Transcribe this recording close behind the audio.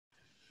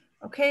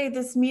Okay,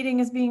 this meeting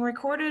is being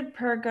recorded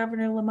per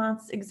Governor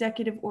Lamont's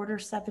Executive Order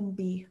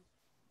 7B.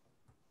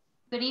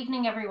 Good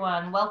evening,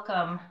 everyone.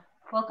 Welcome.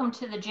 Welcome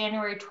to the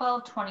January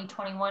 12,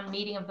 2021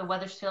 meeting of the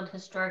Wethersfield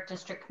Historic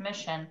District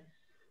Commission.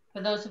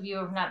 For those of you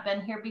who have not been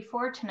here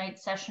before,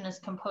 tonight's session is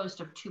composed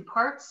of two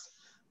parts,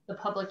 the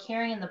public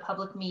hearing and the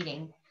public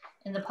meeting.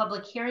 In the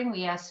public hearing,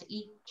 we ask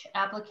each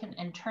applicant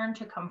in turn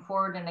to come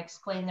forward and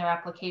explain their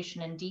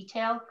application in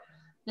detail.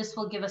 This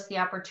will give us the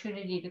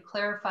opportunity to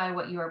clarify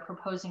what you are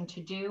proposing to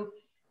do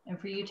and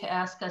for you to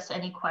ask us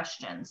any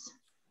questions.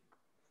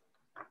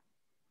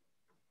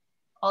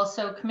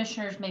 Also,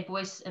 commissioners may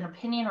voice an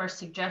opinion or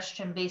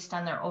suggestion based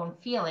on their own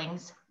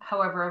feelings.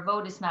 However, a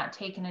vote is not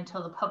taken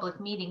until the public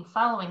meeting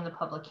following the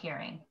public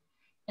hearing.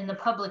 In the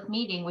public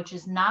meeting, which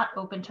is not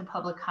open to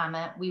public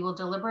comment, we will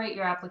deliberate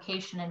your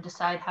application and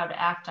decide how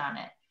to act on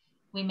it.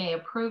 We may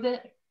approve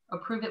it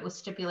with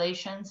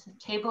stipulations,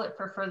 table it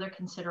for further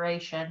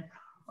consideration,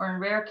 or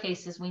in rare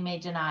cases, we may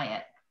deny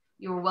it.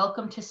 You are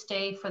welcome to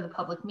stay for the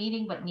public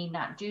meeting, but need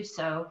not do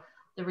so.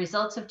 The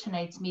results of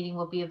tonight's meeting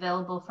will be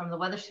available from the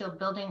Wethersfield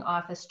Building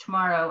Office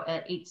tomorrow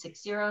at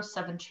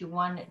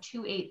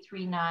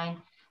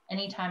 860-721-2839,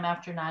 anytime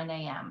after 9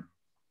 a.m.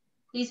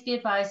 Please be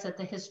advised that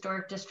the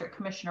Historic District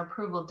Commission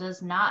approval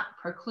does not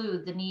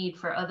preclude the need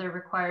for other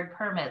required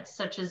permits,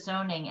 such as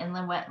zoning,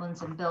 inland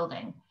wetlands, and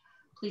building.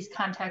 Please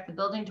contact the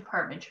building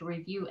department to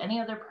review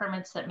any other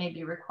permits that may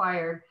be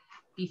required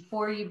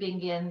before you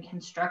begin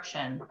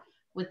construction.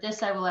 With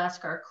this, I will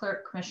ask our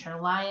clerk,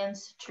 Commissioner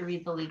Lyons, to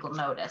read the legal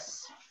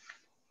notice.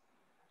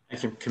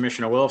 Thank you,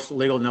 Commissioner Wolf.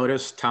 Legal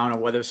notice, Town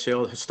of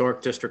Wethersfield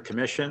Historic District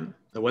Commission.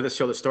 The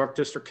Wethersfield Historic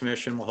District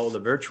Commission will hold a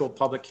virtual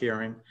public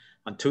hearing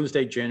on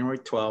Tuesday, January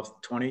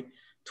 12th,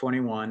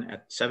 2021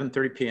 at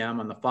 7:30 p.m.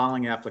 on the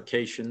following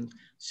application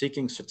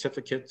seeking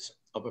certificates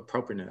of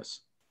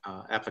appropriateness.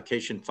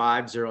 Application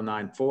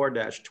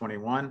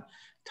 5094-21,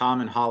 Tom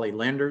and Holly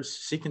Landers,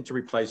 seeking to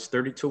replace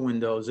 32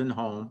 windows in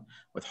home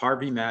with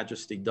Harvey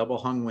Majesty double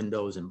hung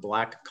windows in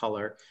black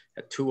color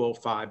at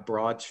 205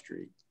 Broad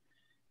Street.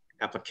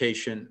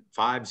 Application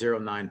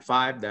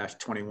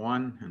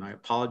 5095-21, and I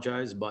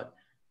apologize, but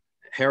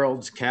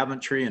Harold's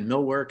Cabinetry and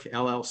Millwork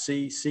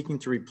LLC, seeking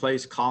to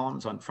replace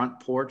columns on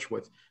front porch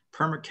with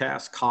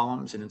permacast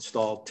columns and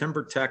install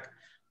TimberTech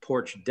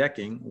porch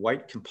decking,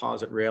 white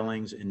composite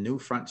railings, and new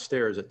front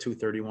stairs at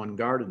 231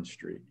 Garden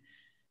Street.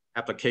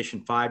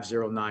 Application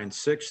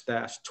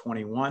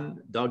 5096-21,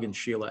 Doug and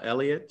Sheila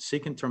Elliott,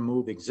 seeking to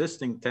remove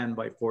existing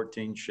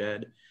 10x14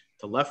 shed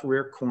to left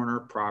rear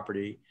corner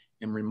property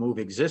and remove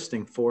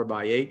existing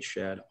 4x8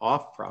 shed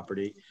off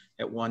property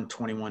at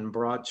 121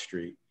 Broad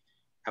Street.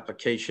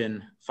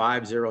 Application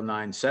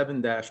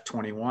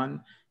 5097-21,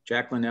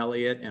 Jacqueline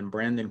Elliott and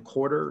Brandon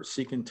Corder,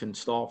 seeking to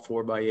install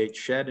 4x8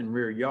 shed and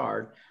rear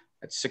yard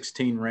at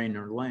 16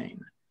 Rainer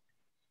Lane.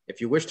 If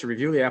you wish to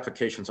review the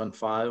applications on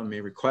file, you may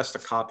request a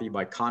copy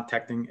by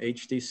contacting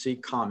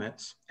HDC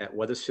Comments at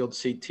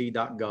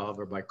wethersfieldct.gov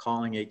or by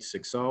calling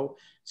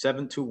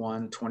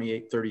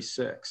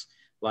 860-721-2836.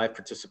 Live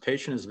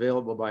participation is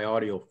available by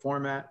audio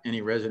format.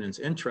 Any residents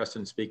interested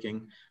in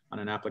speaking on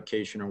an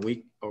application or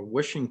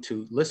wishing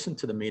to listen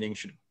to the meeting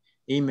should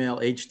email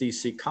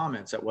HDC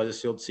Comments at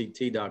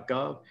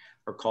wethersfieldct.gov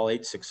or call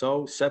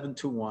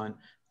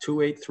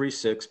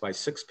 860-721-2836 by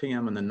 6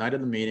 p.m. on the night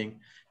of the meeting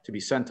to be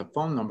sent a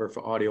phone number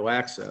for audio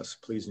access.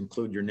 Please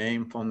include your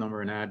name, phone number,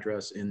 and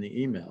address in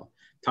the email.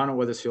 Town of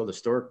Wethersfield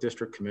Historic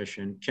District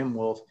Commission, Kim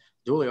Wolf,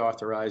 duly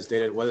authorized,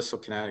 dated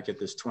Wethersfield, Connecticut,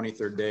 this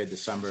 23rd day of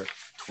December,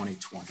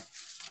 2020.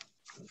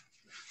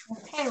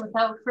 Okay,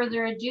 without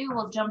further ado,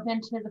 we'll jump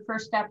into the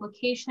first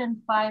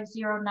application,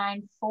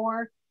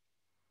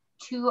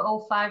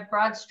 5094-205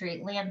 Broad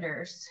Street,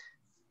 Landers.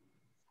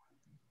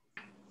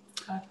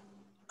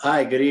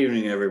 Hi, good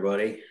evening,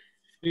 everybody.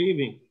 Good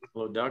evening.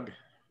 Hello, Doug.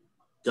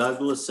 Doug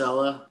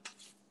Lasella,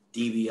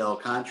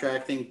 DBL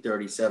Contracting,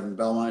 37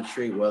 Belmont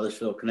Street,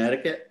 Wethersfield,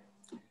 Connecticut.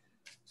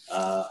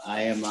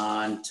 I am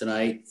on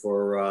tonight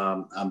for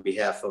on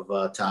behalf of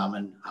Tom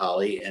and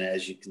Holly, and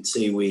as you can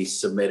see, we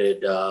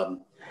submitted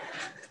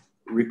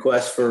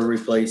request for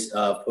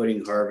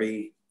putting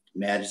Harvey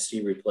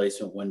Majesty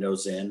replacement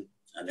windows in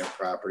on their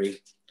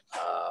property.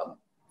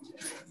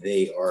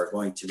 They are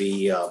going to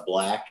be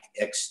black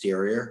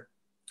exterior.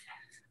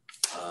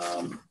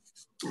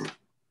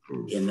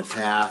 In the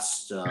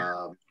past,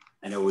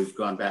 I know we've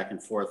gone back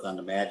and forth on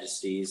the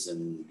Majesties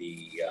and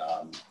the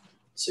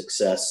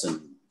success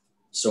and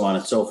so on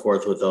and so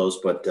forth with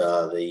those, but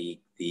the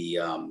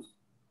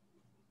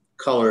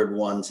colored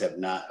ones have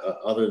not,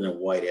 other than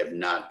white, have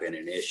not been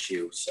an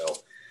issue. So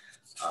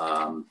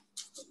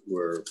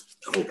we're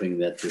hoping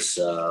that this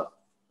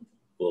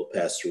will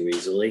pass through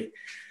easily.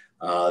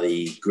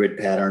 The grid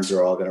patterns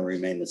are all going to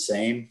remain the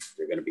same.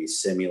 They're going to be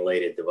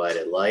simulated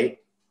divided light.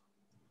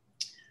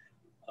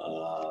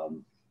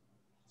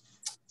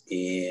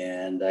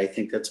 And I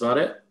think that's about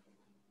it.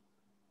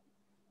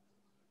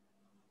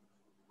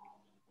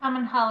 Tom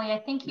and Holly, I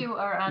think you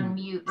are on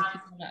mute. If you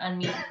want to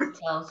unmute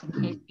yourselves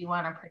in case you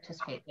want to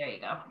participate. There you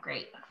go.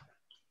 Great.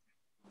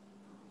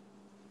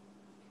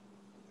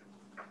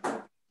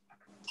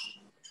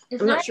 Is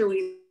I'm there not sure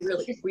we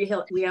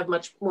have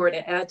much more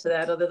to add to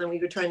that other than we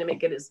were trying to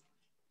make it as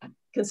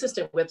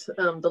consistent with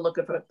the look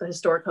of the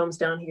historic homes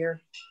down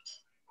here.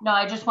 No,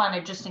 I just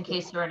wanted, just in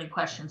case there were any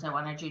questions, I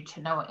wanted you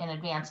to know in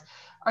advance.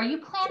 Are you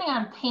planning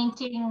on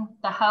painting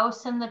the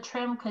house and the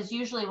trim? Because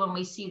usually when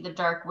we see the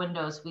dark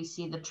windows, we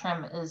see the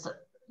trim is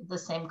the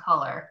same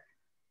color.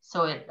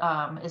 So it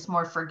is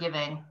more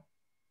forgiving.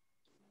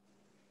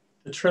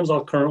 The trim's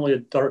all currently a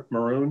dark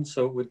maroon,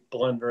 so it would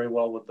blend very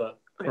well with the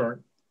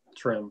current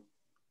trim.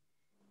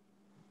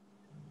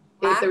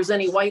 If there was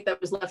any white that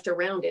was left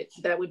around it,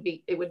 that would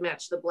be, it would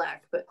match the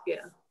black, but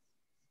yeah. I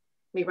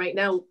mean, right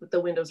now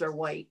the windows are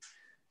white.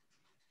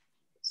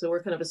 So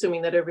we're kind of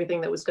assuming that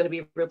everything that was going to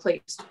be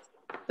replaced,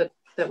 but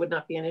that would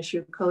not be an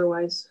issue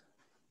color-wise.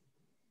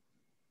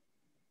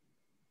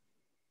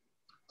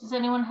 Does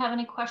anyone have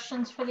any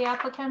questions for the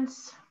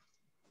applicants?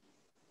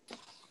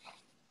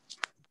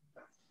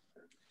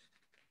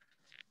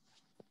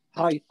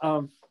 Hi,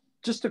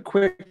 just a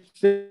quick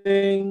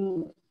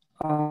thing.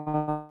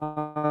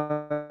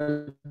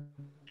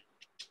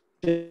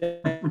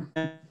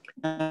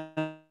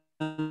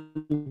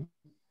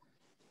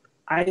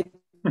 I think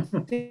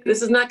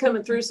This is not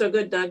coming through so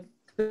good, Doug.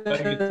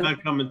 It's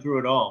not coming through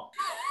at all.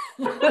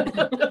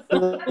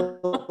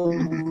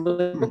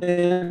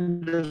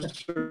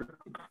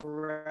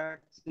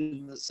 correct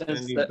in the sense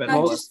And you that better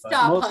most, just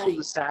stop, most honey. of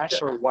the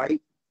sash are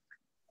white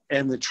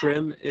and the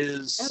trim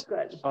is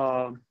Good.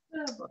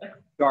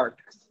 dark.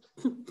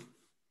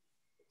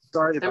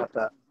 Sorry about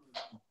that.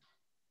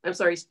 I'm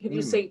sorry, could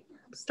you say,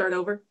 start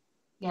over?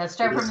 Yeah,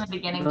 start from the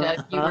beginning,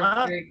 Doug. You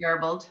were very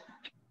garbled.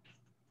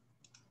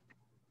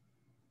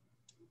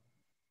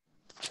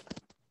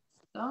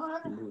 Go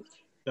on.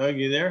 Doug,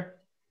 you there?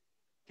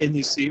 Can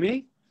you see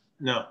me?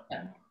 No.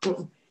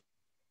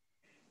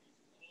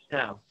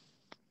 Yeah.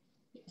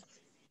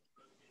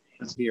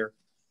 It's here.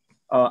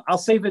 I'll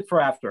save it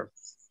for after.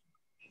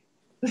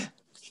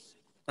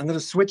 I'm going to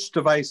switch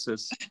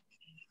devices.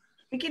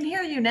 We can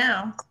hear you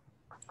now.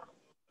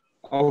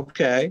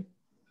 Okay.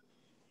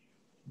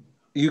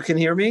 You can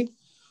hear me?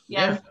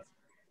 Yes.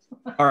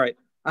 All right.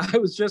 I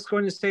was just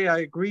going to say, I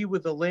agree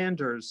with the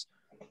Landers.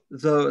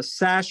 The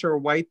sash are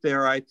white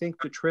there. I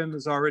think the trim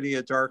is already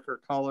a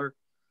darker color.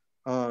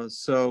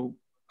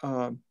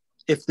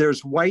 If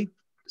there's white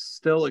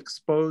still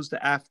exposed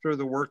after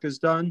the work is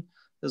done,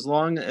 as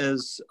long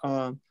as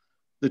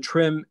the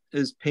trim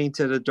is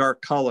painted a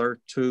dark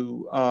color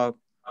to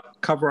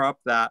cover up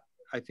that,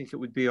 I think it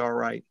would be all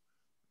right.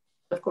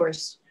 Of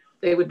course,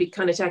 they would be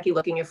kind of tacky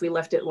looking if we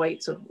left it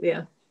white. So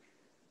yeah,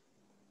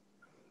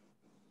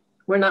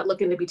 we're not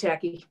looking to be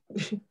tacky.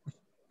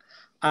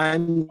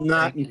 I'm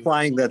not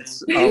implying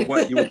that's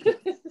what you would.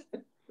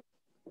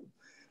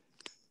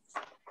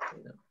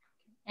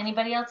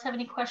 Anybody else have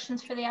any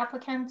questions for the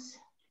applicants?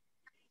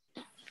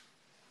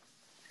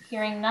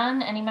 Hearing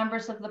none, any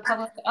members of the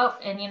public? Oh,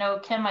 and you know,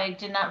 Kim, I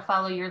did not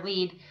follow your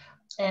lead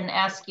and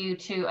ask you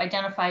to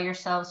identify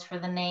yourselves for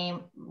the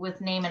name with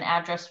name and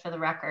address for the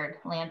record,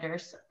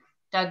 Landers.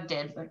 Doug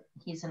did, but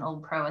he's an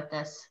old pro at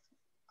this.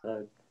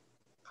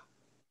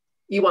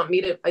 You want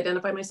me to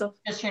identify myself?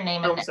 Just your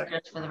name and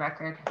address for the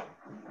record.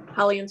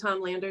 Holly and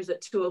Tom Landers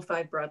at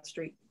 205 Broad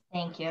Street.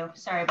 Thank you.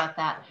 Sorry about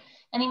that.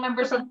 Any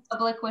members of the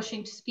public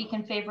wishing to speak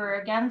in favor or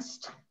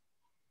against?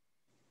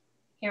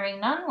 Hearing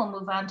none, we'll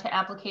move on to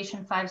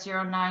application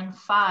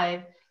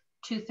 5095,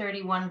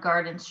 231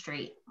 Garden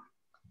Street.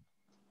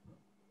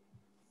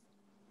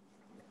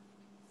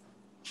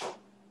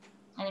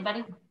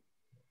 Anybody?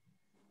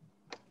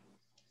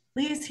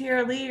 Lee's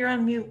here. Lee, you're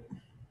on mute.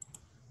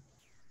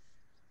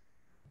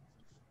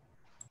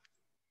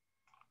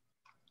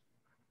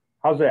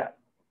 How's that?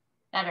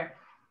 Better.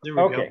 There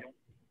we Okay.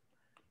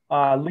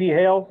 Lee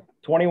Hale,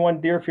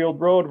 21 Deerfield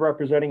Road,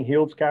 representing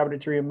Heald's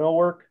Cabinetry and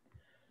Millwork.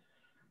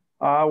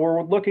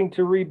 We're looking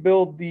to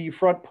rebuild the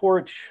front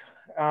porch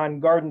on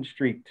Garden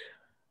Street.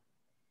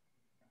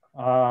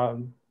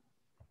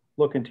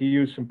 Looking to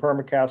use some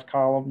permacast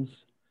columns,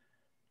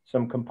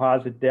 some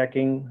composite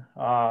decking.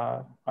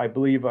 I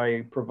believe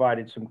I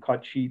provided some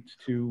cut sheets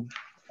to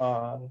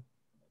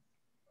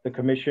the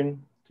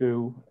commission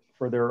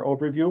for their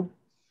overview.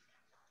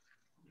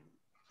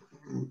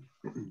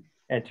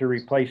 And to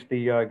replace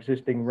the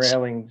existing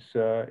railings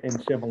in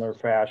similar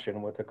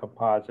fashion with a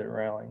composite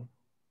railing.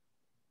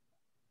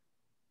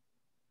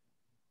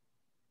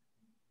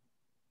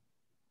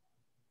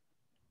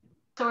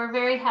 So we're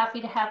very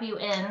happy to have you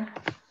in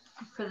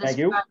for this Thank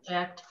you.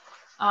 project.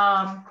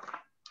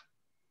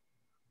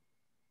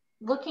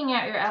 Looking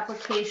at your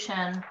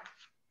application,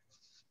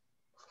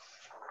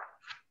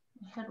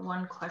 I had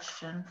one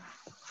question.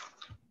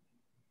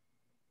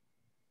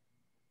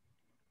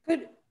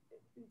 Could,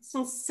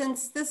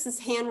 since this is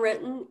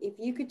handwritten, if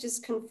you could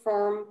just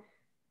confirm,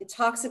 it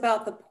talks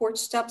about the porch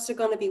steps are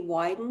going to be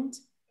widened.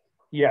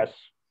 Yes.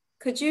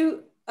 Could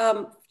you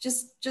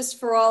just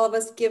for all of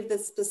us give the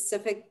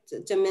specific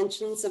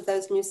dimensions of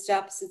those new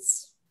steps?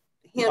 It's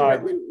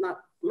handwritten,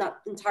 not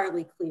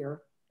entirely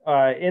clear.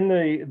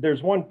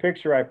 There's one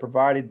picture I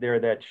provided there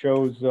that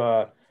shows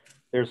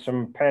There's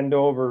some penned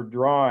over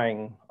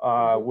drawing,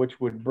 which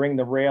would bring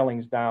the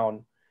railings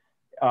down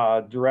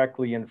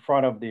directly in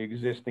front of the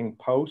existing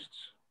posts.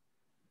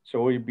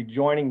 So we'd be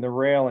joining the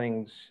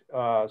railings,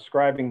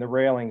 scribing the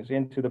railings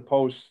into the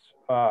posts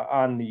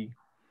on the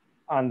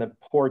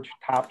porch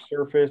top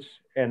surface,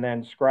 and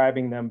then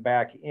scribing them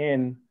back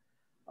in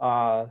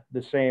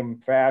the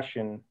same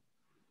fashion,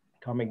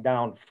 coming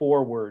down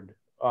forward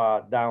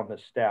down the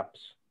steps,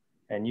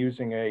 and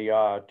using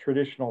a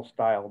traditional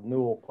style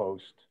newel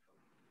post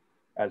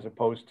as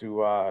opposed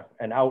to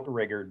an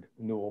outriggered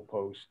newel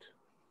post.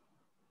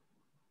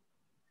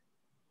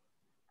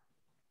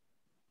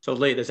 So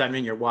Lee, does that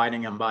mean you're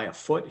widening them by a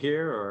foot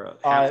here or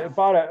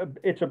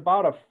It's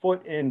about a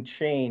foot and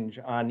change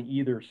on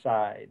either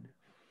side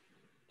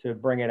to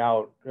bring it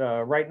out.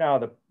 Right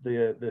now,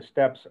 the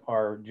steps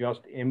are just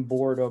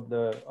inboard of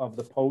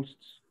the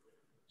posts,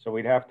 so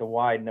we'd have to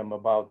widen them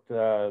about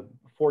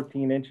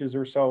 14 inches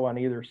or so on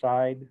either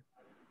side to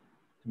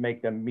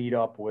make them meet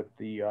up with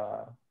the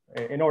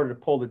in order to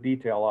pull the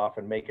detail off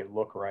and make it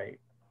look right.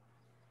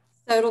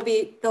 So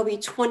they'll be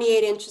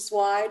 28 inches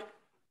wider.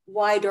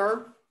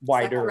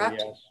 Wider,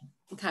 yes.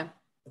 Okay.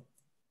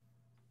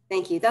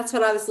 Thank you. That's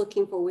what I was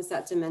looking for, was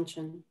that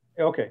dimension.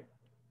 Okay.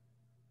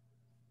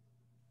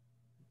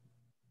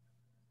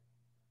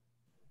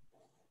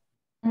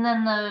 And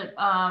then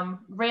the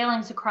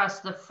railings across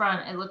the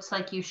front, it looks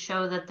like you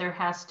show that there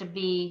has to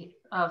be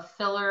a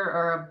filler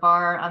or a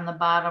bar on the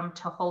bottom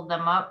to hold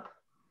them up.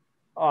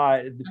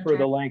 For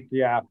the length,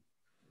 yeah.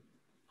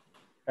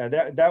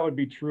 That would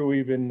be true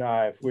even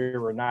if we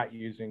were not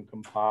using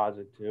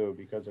composite too,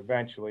 because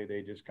eventually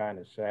they just kind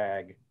of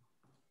sag.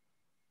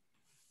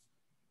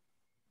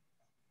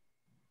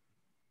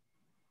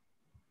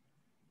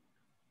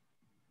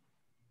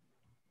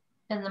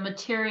 And the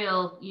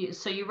material,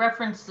 so you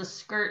referenced the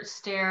skirt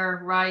stair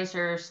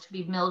risers to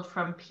be milled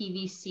from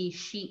PVC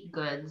sheet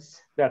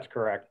goods. That's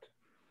correct.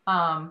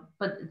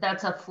 But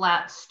that's a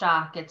flat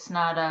stock. It's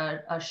not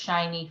a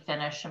shiny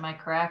finish. Am I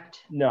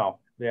correct? No.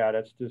 Yeah,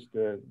 that's just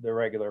the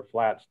regular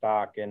flat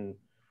stock, and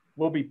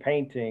we'll be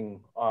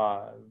painting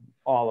all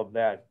of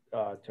that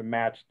to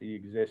match the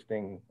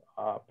existing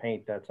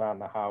paint that's on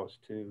the house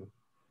too.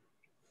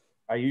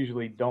 I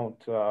usually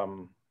don't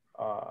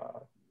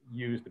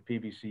use the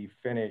PVC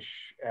finish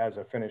as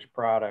a finished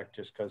product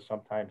just because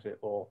sometimes it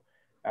will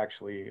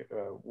actually,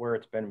 where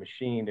it's been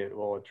machined, it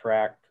will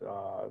attract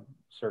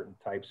certain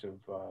types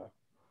of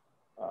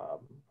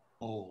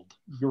mold,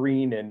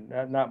 green and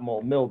not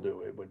mold,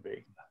 mildew it would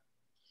be.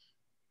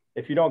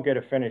 If you don't get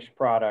a finished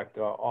product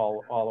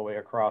all the way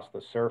across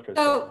the surface.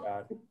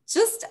 So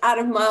just out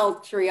of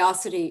mild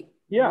curiosity,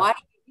 yeah, why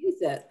do you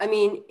use it? I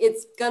mean,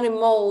 it's going to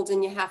mold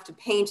and you have to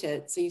paint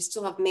it, so you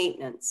still have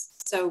maintenance.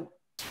 So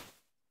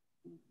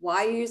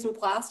why are you using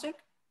plastic?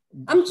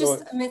 I mean,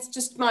 it's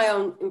just my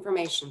own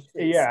information.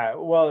 Please. Yeah,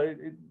 well,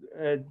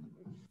 in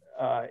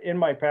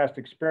my past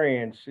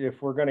experience, if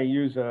we're going to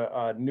use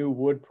a new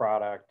wood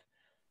product,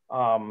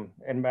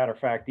 and matter of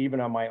fact,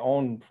 even on my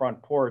own front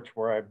porch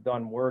where I've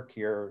done work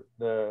here,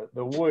 the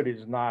wood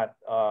is not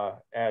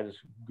as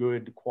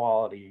good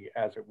quality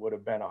as it would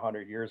have been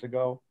 100 years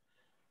ago.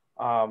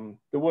 The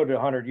wood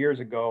 100 years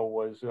ago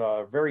was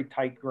very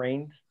tight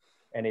grained,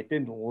 and it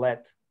didn't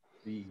let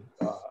the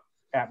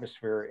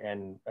atmosphere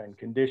and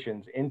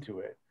conditions into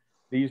it.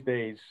 These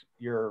days,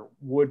 your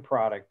wood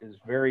product is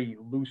very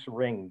loose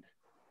ringed,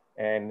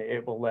 and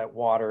it will let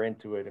water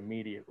into it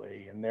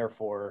immediately. And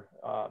therefore,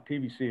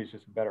 PVC is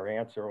just a better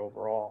answer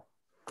overall.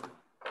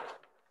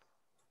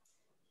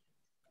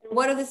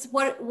 What are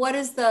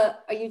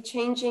you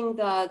changing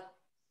the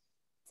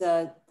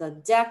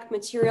deck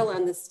material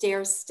and the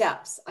stair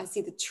steps? I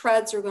see the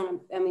treads are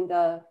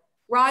the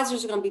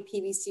risers are going to be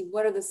PVC.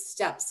 What are the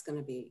steps going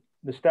to be?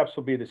 The steps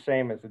will be the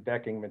same as the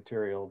decking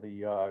material,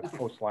 the okay.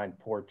 Coastline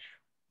porch,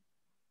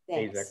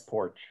 AZEK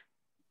porch.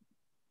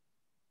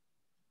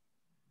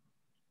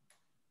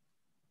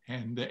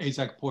 And the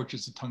AZEK porch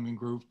is a tongue and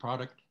groove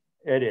product?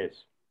 It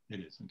is.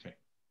 It is, okay.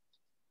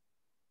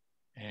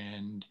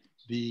 And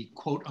the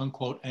quote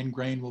unquote end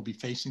grain will be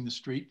facing the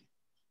street?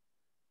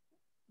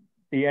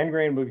 The end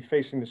grain will be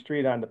facing the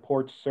street on the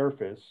porch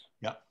surface.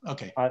 Yeah,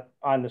 okay.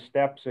 On the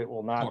steps, it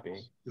will not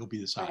be. It'll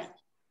be the side.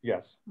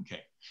 Yes.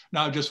 Okay.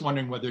 Now, I'm just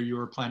wondering whether you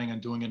were planning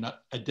on doing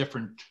a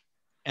different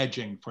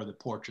edging for the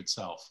porch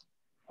itself.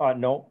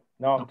 No,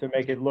 to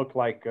make it look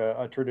like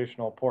a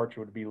traditional porch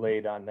would be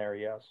laid on there,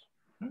 yes.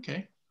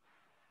 Okay.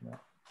 Yeah.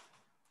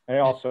 And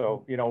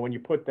also, you know, when you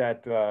put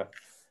that,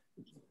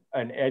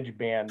 an edge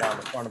band on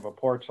the front of a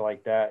porch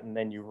like that, and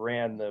then you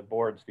ran the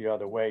boards the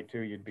other way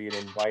too, you'd be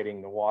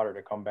inviting the water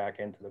to come back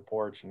into the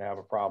porch and have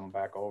a problem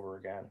back over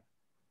again.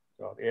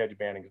 So the edge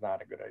banding is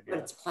not a good idea. But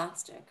it's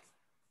plastic.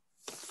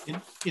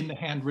 In the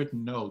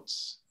handwritten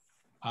notes,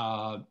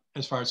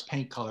 as far as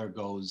paint color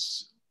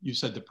goes, you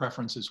said the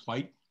preference is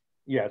white?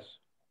 Yes.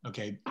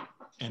 Okay,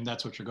 and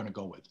that's what you're going to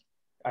go with?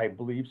 I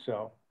believe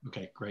so.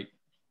 Okay, great.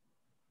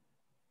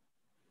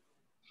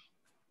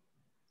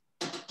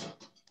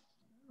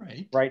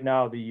 Right. Right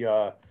now,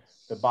 the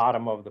the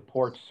bottom of the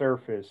porch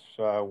surface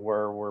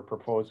where we're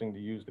proposing to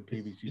use the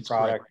PVC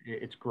product.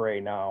 It's gray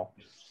now.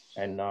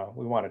 And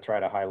we want to try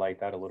to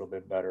highlight that a little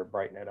bit better,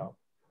 brighten it up.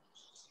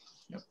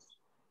 Yep.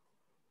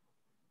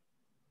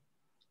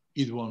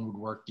 Either one would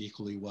work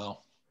equally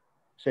well.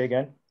 Say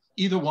again?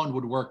 Either one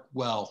would work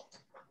well.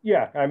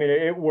 Yeah, I mean,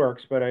 it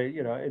works, but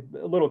you know,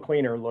 a little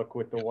cleaner look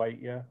with the white,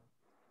 yeah.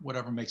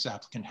 Whatever makes the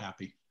applicant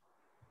happy.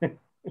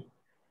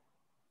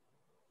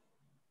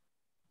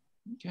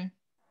 Okay.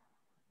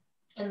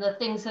 And the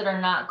things that are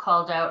not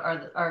called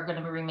out are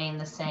going to remain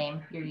the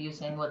same. You're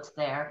using what's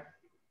there.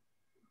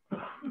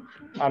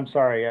 I'm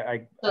sorry.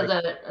 So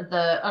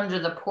the under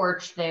the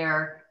porch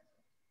there,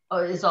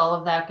 is all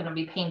of that going to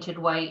be painted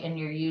white, and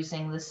you're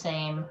using the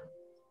same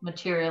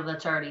material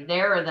that's already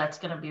there, or that's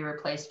going to be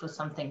replaced with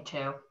something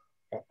too?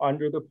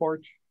 Under the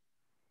porch?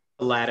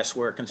 The lattice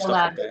work and stuff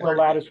like that. The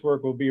lattice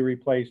work will be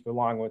replaced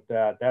along with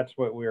that. That's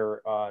what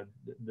we're,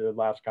 the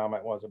last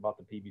comment was about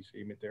the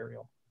PVC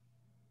material.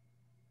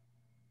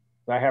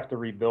 I have to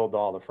rebuild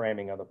all the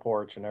framing of the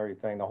porch and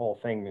everything. The whole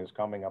thing is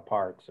coming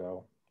apart,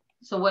 so.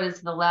 So what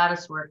is the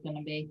lattice work going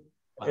to be?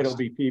 It'll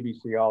be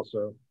PVC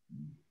also.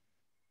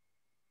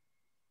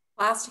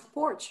 Plastic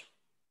porch.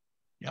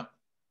 Yep.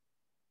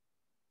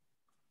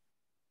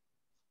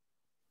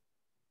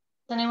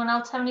 Does anyone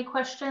else have any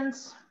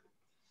questions?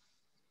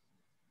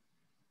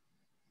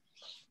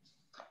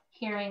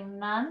 Hearing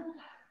none.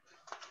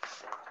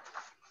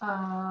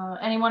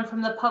 Anyone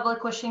from the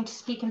public wishing to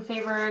speak in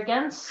favor or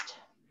against?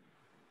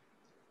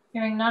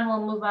 Hearing none,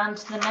 we'll move on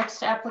to the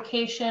next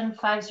application,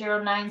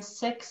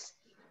 5096,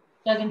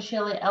 Doug and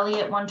Sheila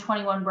Elliott,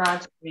 121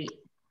 Broad Street.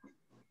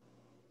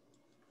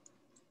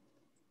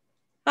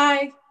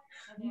 Hi.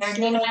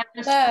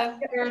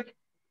 Hello.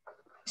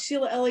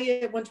 Sheila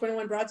Elliott,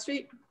 121 Broad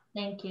Street.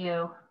 Thank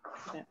you.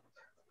 Okay.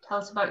 Tell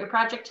us about your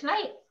project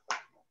tonight.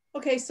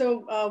 Okay,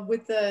 so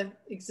with the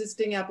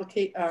existing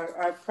application,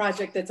 our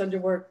project that's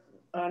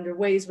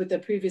underways with the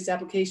previous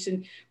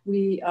application,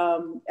 we,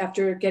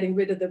 after getting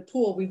rid of the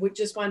pool, we would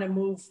just want to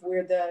move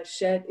where the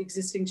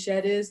existing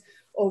shed is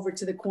over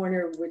to the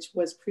corner, which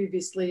was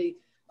previously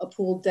a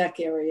pool deck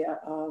area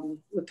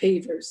with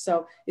pavers.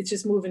 So it's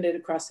just moving it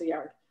across the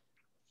yard.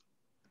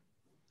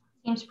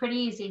 Seems pretty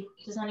easy.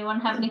 Does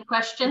anyone have any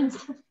questions?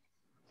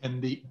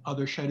 And the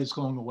other shed is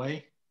going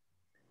away?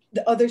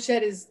 The other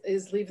shed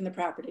is leaving the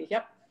property.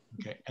 Yep.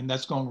 Okay, and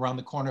that's going around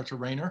the corner to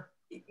Rayner?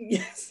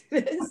 Yes,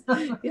 it is.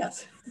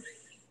 Yes.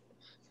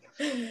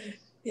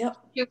 Yep.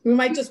 We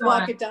might just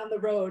walk it down the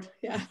road.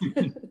 Yeah.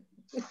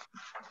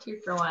 2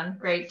 for 1.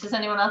 Great. Does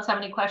anyone else have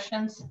any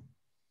questions?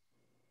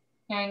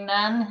 Hearing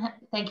none.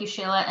 Thank you,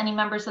 Sheila. Any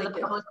members of the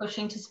public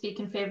wishing to speak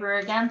in favor or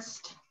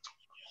against?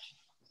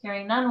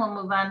 Hearing none,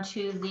 we'll move on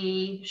to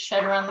the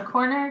shed around the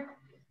corner.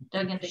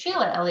 Doug and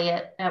Sheila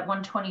Elliott at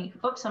 120,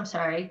 oops, I'm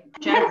sorry.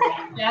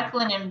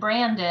 Jacqueline and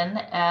Brandon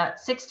at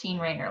 16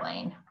 Rayner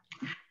Lane.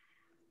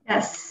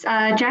 Yes,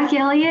 Jackie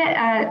Elliott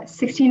at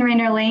 16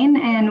 Rayner Lane,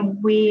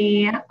 and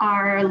we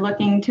are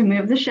looking to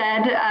move the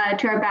shed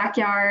to our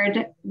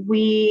backyard.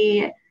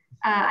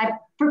 I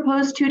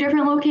proposed 2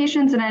 different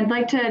locations, and I'd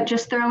like to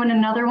just throw in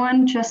another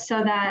one just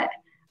so that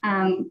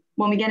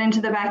when we get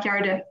into the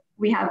backyard,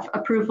 we have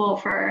approval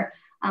for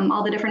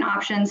all the different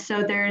options.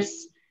 So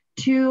there's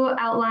 2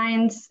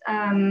 outlines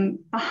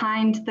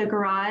behind the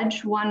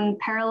garage, one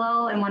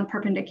parallel and one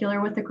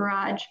perpendicular with the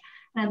garage.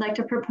 And I'd like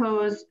to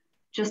propose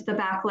just the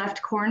back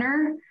left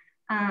corner.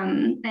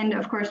 And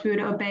of course, we would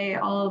obey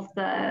all of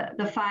the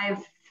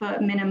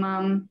 5-foot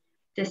minimum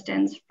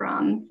distance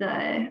from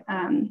the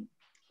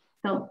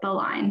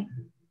line.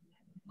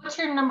 What's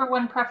your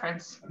 #1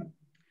 preference?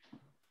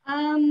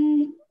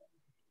 I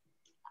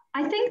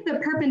think the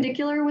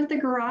perpendicular with the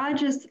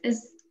garage is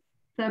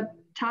the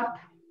top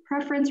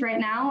preference right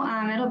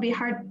now. It'll be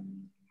hard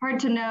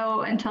to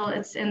know until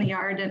it's in the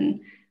yard and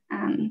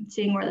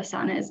seeing where the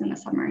sun is in the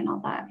summer and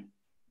all that.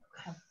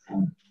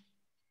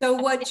 So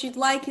what you'd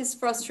like is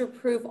for us to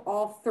approve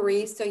all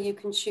 3 so you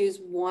can choose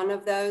one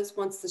of those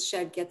once the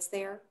shed gets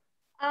there?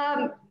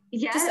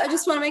 Yeah. I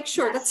just want to make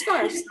sure. That's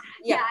fine.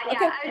 Yeah.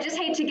 Okay. I would just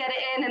hate to get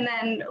it in and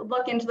then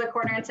look into the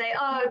corner and say,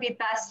 oh, it would be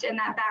best in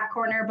that back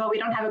corner, but we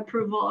don't have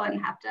approval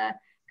and have to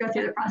go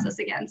through the process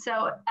again.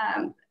 So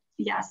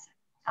yes,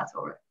 that's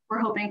what we're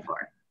hoping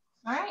for.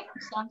 All right,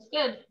 sounds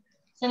good.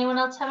 Does anyone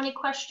else have any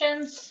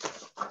questions?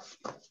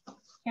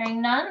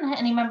 Hearing none.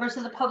 Any members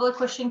of the public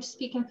wishing to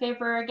speak in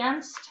favor or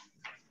against?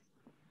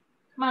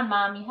 Come on,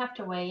 Mom, you have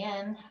to weigh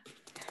in.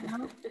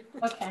 No?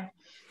 Okay.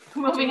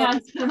 Moving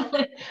on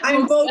to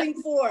I'm voting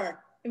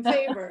in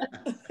favor.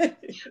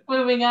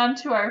 Moving on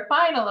to our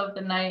final of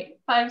the night,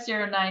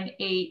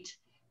 5098,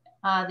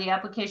 the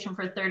application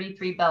for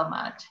 33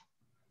 Belmont.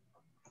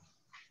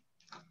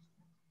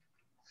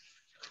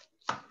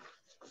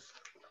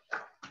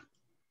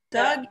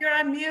 Doug, you're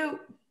on mute.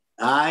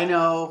 I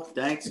know.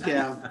 Thanks,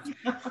 Kim.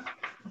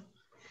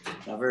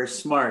 I'm very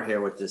smart here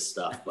with this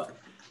stuff, but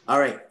all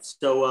right.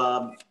 So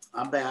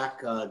I'm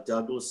back.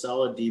 Doug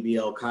Lasella,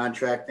 DBL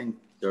Contracting,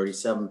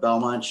 37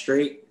 Belmont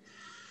Street.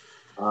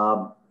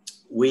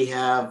 we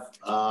have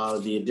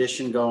the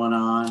addition going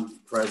on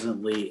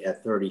presently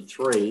at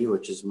 33,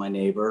 which is my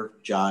neighbor,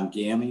 John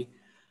Gammy.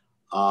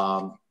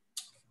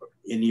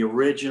 In the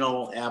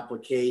original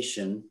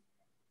application,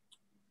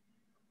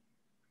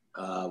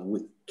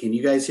 can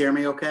you guys hear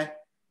me okay?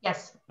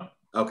 Yes.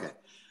 Okay.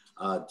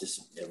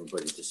 Just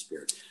everybody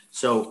disappeared.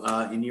 So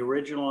in the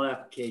original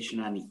application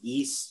on the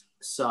east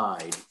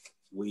side,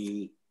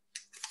 we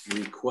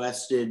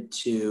requested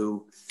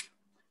to,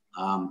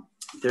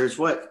 there's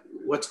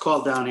what's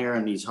called down here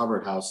in these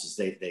Hubbard houses,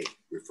 they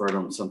refer to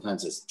them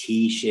sometimes as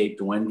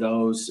T-shaped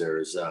windows.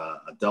 There's a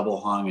double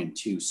hung and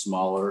two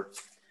smaller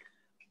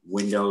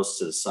windows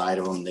to the side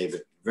of them. They're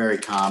very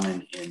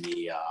common in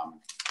the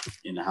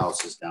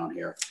houses down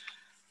here,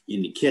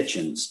 in the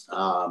kitchens.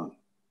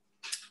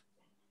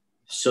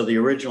 So the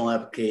original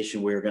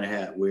application, we were going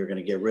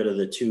to get rid of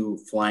the two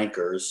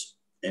flankers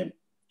and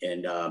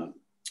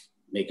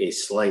make a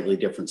slightly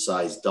different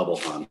size double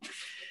hung.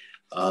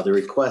 The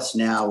request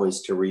now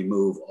is to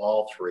remove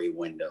all three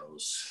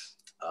windows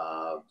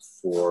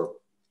for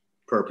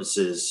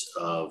purposes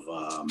of,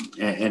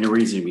 and the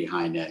reason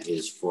behind that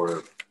is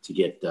to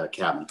get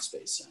cabinet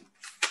space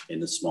in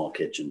the small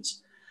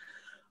kitchens.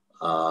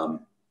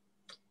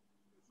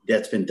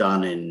 That's been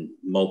done in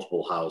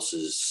multiple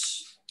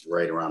houses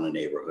right around the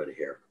neighborhood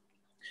here.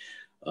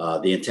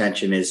 The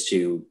intention is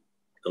to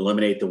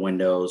eliminate the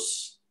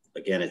windows.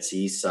 Again, it's the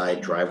east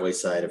side, driveway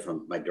side, if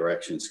my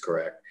direction is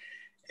correct,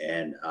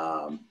 and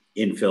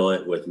infill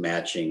it with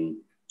matching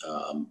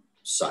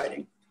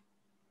siding.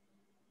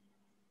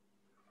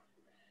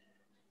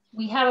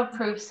 We have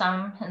approved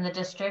some in the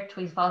district.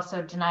 We've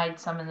also denied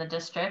some in the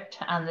district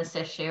on this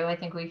issue. I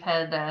think we've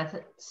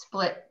had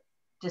split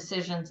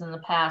decisions in the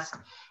past.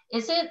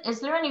 Is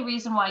there any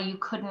reason why you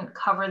couldn't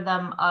cover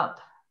them up,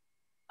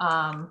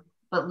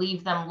 but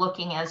leave them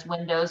looking as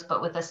windows,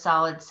 but with a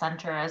solid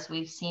center as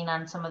we've seen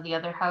on some of the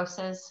other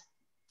houses?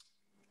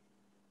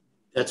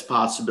 That's a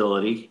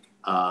possibility.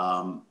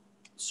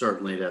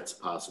 Certainly that's a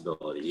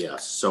possibility,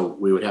 yes. So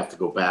we would have to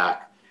go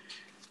back.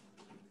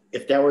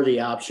 If that were the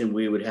option,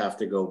 we would have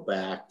to go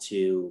back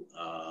to,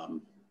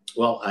 I'm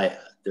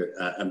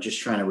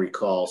just trying to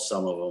recall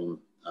some of them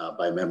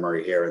by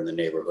memory here in the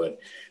neighborhood.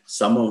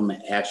 Some of them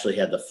actually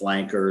had the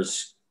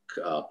flankers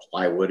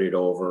plywooded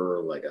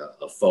over, like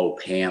a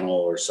faux panel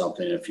or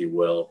something, if you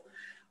will,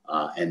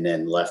 and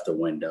then left a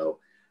window.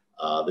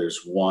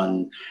 There's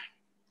one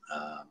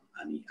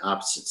on the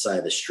opposite side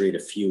of the street, a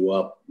few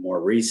up more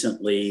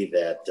recently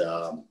that,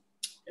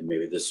 and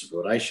maybe this is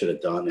what I should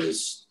have done,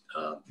 is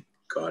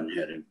gone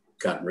ahead and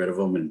gotten rid of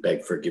them and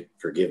begged for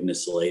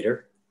forgiveness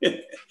later.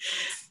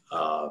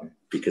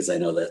 Because I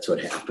know that's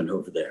what happened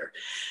over there.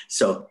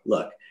 So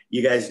look,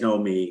 you guys know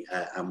me.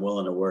 I'm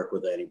willing to work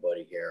with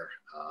anybody here.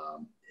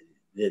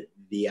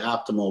 The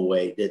optimal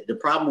way, the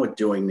problem with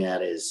doing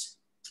that is,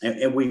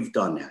 and we've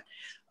done that.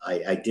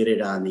 I did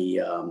it on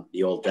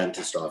the old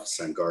dentist office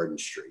on Garden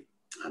Street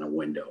on a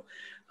window.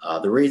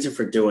 The reason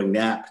for doing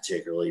that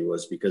particularly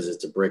was because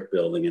it's a brick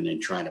building, and then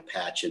trying to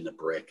patch in the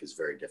brick is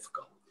very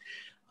difficult.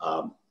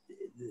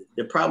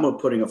 The problem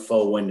with putting a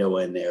faux window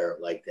in there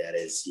like that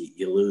is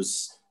you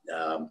lose,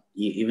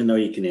 even though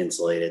you can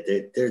insulate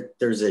it,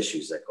 there's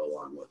issues that go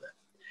along with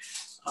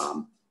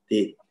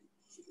it.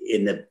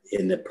 In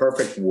the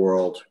perfect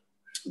world,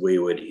 we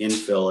would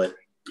infill it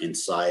and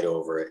side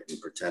over it and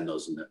pretend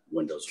those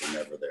windows were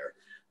never there.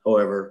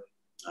 However,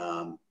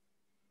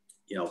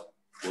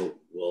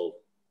 we'll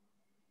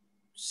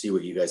see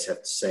what you guys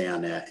have to say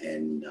on that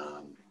and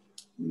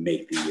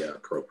make the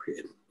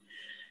appropriate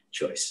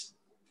choice.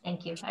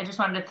 Thank you. I just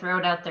wanted to throw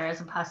it out there as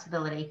a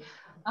possibility.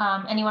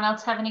 Anyone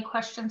else have any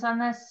questions on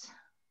this?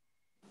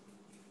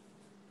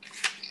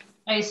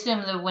 I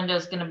assume the window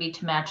is going to be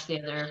to match the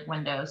other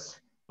windows.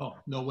 Oh,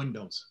 no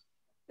windows.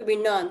 There'll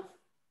be none.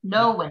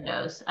 No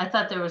windows. I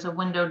thought there was a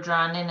window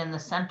drawn in the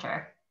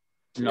center.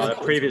 No,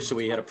 previously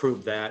we had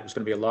approved that. It was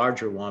going to be a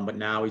larger one, but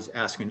now he's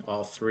asking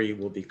all three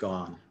will be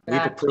gone.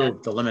 We've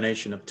approved the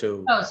elimination of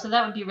two. Oh, so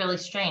that would be really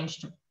strange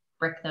to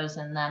brick those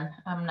in then.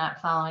 I'm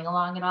not following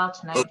along at all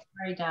tonight.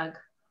 Sorry, Doug.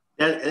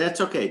 That's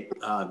okay,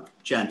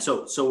 Jen.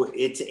 So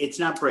it's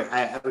not brick.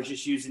 I was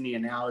just using the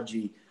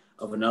analogy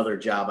of another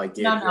job I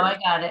did. No, I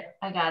got it.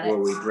 Where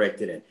we bricked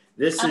it in.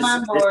 This is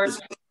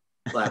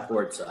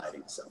flatboard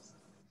siding. So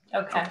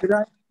okay.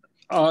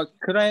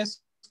 Could I ask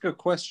a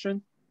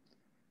question?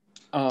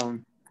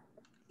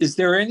 Is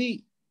there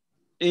any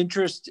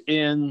interest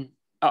in?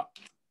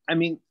 I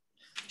mean,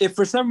 if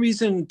for some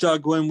reason,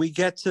 Doug, when we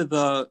get to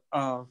the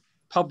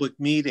public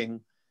meeting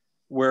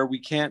where we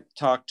can't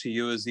talk to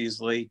you as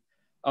easily.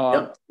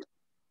 Yep.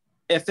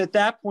 If at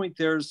that point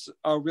there's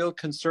a real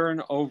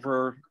concern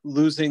over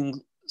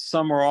losing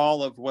some or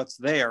all of what's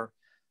there,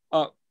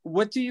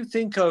 what do you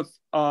think of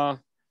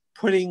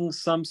putting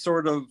some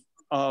sort of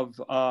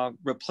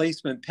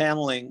replacement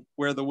paneling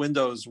where the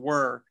windows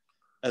were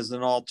as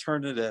an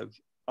alternative,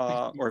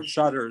 or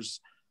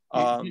shutters?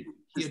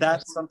 Is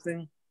that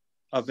something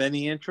of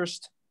any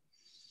interest?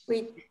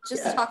 We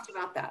just talked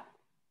about that.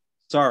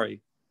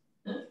 Sorry.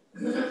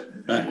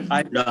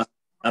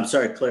 I'm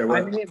sorry, Claire,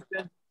 what?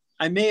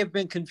 I may have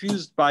been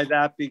confused by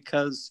that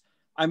because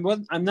I'm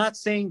not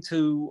saying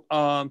to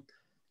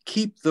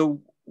keep the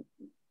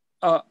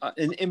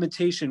an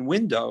imitation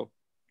window.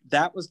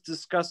 That was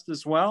discussed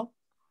as well.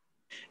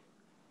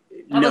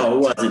 No,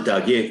 it wasn't,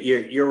 Doug.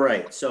 You're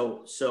right.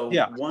 So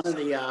yeah. One of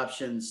the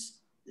options.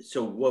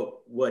 So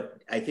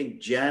what I think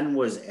Jen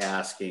was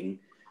asking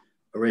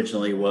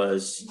originally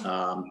was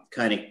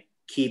kind of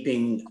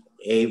keeping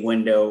a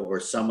window or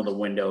some of the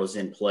windows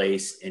in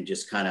place and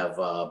just kind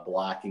of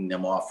blocking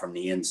them off from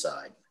the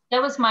inside.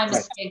 That was my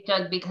mistake,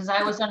 Doug, because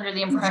I was under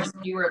the impression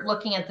you were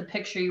looking at the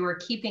picture, you were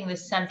keeping the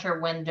center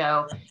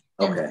window.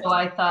 And okay. So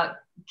I thought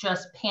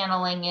just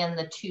paneling in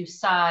the two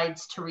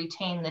sides to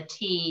retain the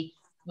T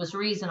was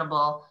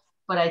reasonable.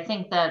 But I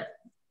think that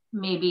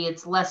maybe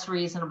it's less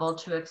reasonable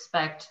to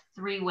expect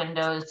 3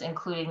 windows,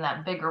 including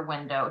that bigger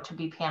window, to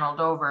be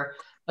paneled over.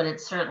 But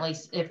it's certainly,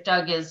 if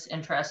Doug is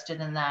interested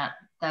in that,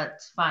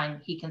 that's fine.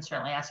 He can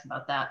certainly ask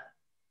about that.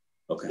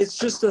 Okay. It's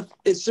just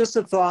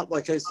a thought.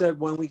 Like I said,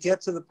 when we get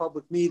to the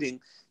public meeting,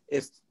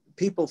 if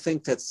people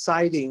think that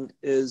siding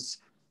is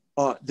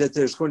that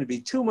there's going to be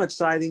too much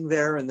siding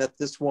there and that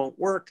this won't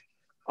work,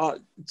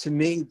 to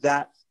me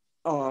that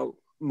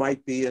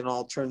might be an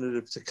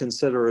alternative to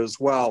consider as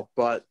well.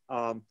 But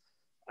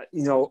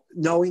you know,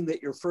 knowing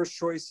that your first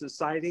choice is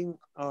siding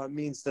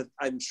means that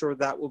I'm sure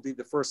that will be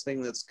the first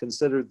thing that's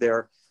considered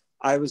there.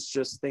 I was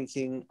just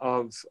thinking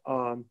of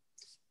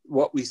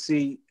what we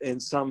see in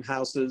some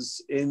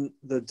houses in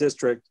the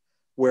district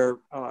where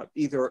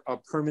either a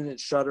permanent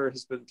shutter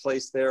has been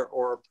placed there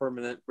or a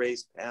permanent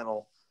raised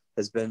panel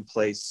has been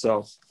placed.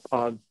 So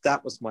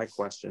that was my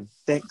question.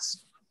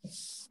 Thanks.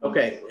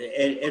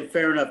 Okay, and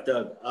fair enough,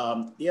 Doug.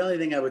 The only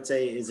thing I would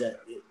say is that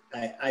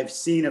I've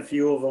seen a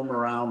few of them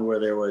around where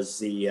there was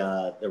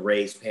the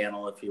raised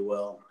panel, if you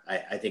will.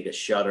 I think a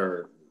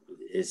shutter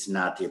is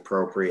not the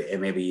appropriate, and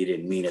maybe you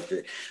didn't mean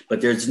it, but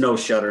there's no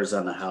shutters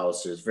on the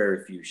house. There's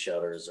very few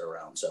shutters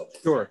around. So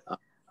sure.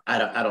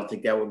 I don't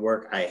think that would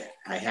work. I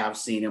have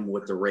seen them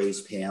with the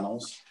raised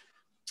panels.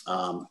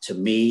 To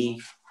me,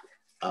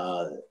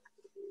 I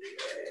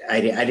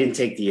didn't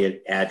take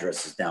the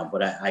addresses down,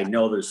 but I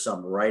know there's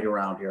some right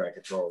around here I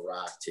could throw a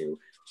rock to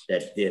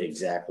that did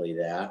exactly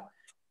that.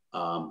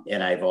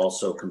 And I've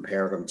also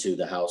compared them to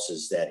the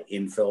houses that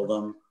infill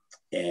them.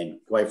 And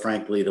quite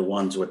frankly, the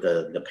ones with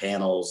the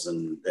panels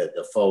and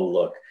the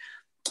faux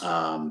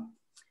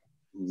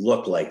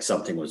look like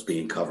something was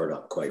being covered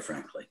up, quite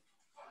frankly.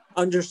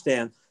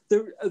 Understand.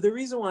 The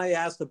reason why I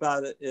asked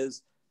about it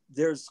is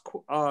there's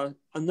a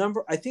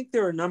number, I think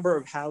there are a number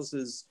of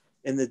houses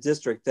in the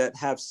district that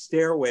have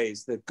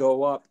stairways that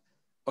go up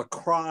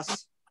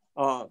across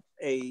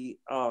a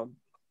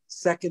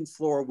second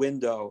floor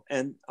window.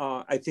 And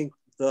I think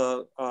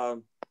the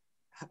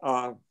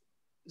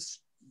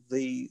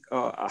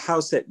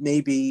house that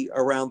may be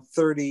around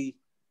 30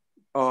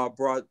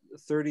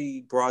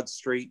 Broad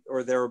Street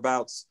or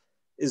thereabouts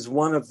is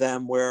one of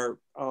them where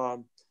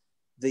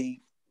the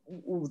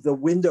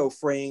window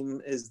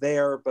frame is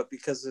there, but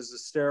because there's a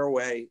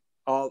stairway,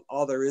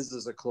 all there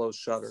is a closed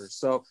shutter.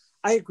 So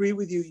I agree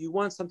with you. You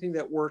want something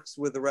that works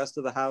with the rest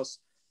of the house.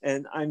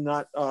 And I'm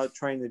not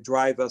trying to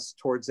drive us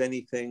towards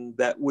anything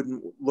that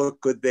wouldn't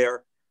look good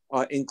there,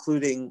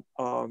 including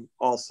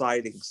all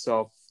siding.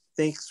 So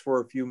thanks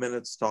for a few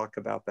minutes to talk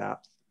about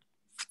that.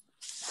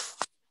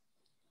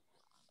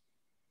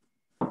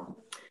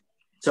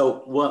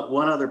 So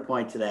one other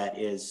point to that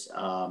is,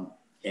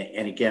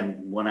 and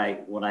again, when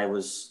I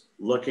was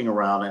looking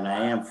around, and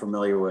I am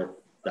familiar with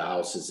the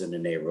houses in the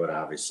neighborhood,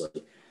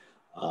 obviously,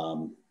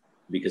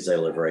 because I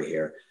live right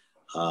here,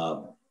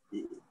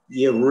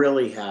 you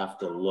really have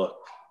to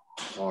look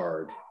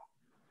hard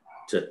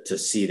to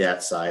see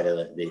that side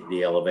of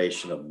the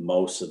elevation of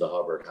most of the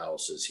Hubbard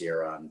houses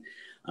here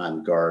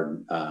on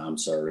Garden. I'm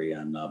sorry,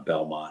 on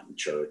Belmont and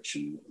Church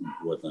and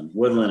Woodland.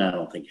 Woodland, I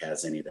don't think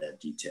has any of that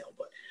detail,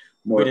 but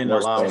we didn't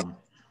allow them.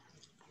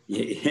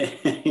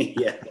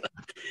 Yeah.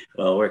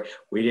 Well,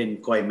 we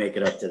didn't quite make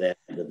it up to that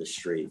end of the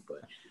street,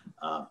 but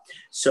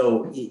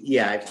so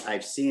yeah,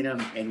 I've seen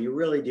them, and you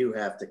really do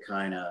have to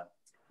kind of,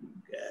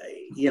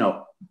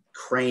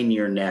 crane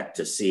your neck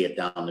to see it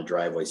down the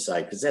driveway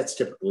side, because that's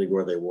typically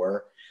where they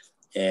were.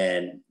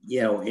 And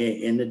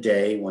in the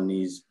day when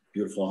these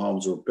beautiful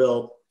homes were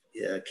built,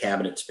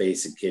 cabinet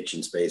space and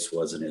kitchen space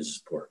wasn't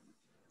as important.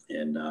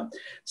 And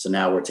so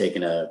now we're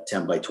taking a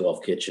 10 by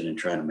 12 kitchen and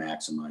trying to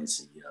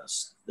maximize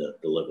the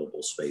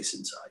livable space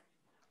inside.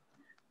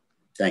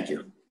 Thank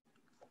you.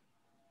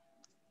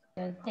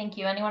 Good, thank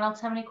you. Anyone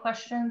else have any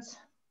questions?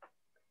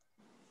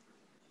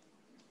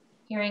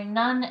 Hearing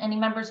none, any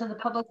members of the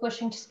public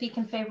wishing to speak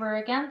in favor or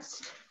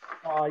against?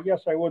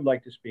 Yes, I would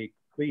like to speak.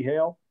 Lee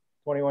Hale,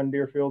 21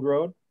 Deerfield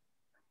Road.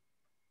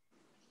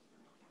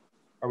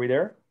 Are we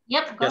there?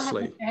 Yep, go ahead.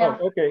 Lee. Oh,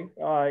 okay.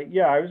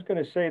 Yeah, I was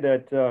going to say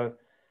that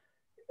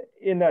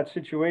in that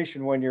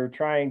situation, when you're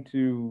trying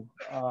to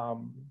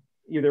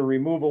either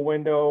remove a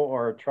window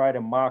or try to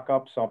mock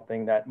up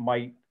something that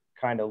might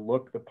kind of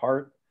look the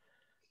part,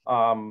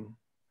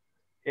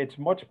 it's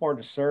much more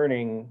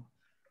discerning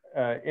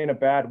in a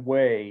bad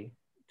way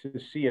to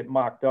see it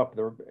mocked up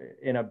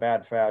in a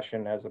bad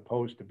fashion as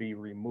opposed to be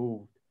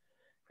removed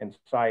and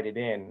sided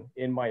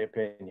in my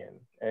opinion.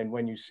 And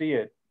when you see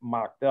it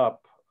mocked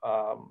up,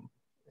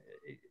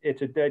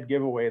 it's a dead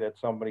giveaway that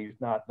somebody's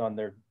not done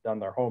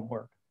their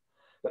homework.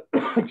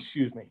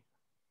 Excuse me.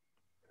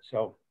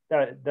 So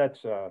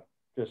that's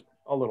just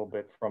a little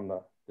bit from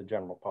the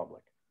general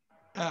public.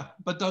 Yeah,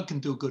 but Doug can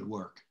do good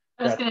work.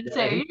 I was going to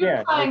say, are you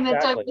implying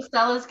that Doug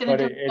Costello is going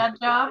to do that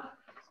job?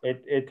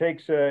 It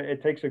takes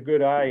a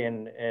good eye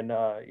and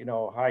you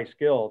know, high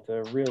skill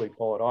to really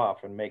pull it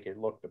off and make it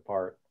look the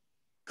part.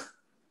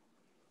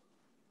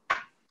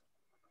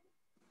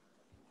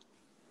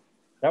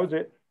 That was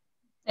it.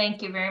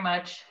 Thank you very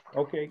much.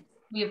 Okay.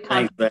 We have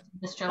Thanks,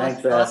 Mr.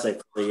 Thanks,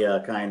 Bassick, for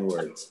the kind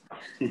words.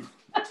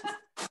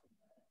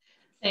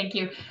 Thank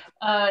you.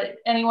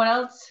 Anyone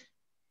else?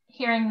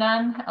 Hearing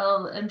none,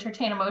 I'll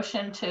entertain a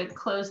motion to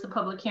close the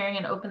public hearing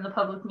and open the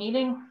public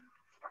meeting.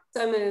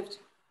 So moved.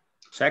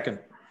 Second.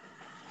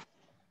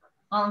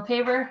 All in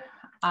favor?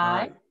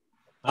 Aye.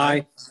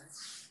 Aye.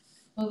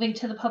 Moving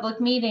to the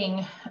public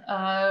meeting,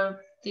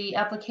 the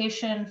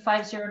application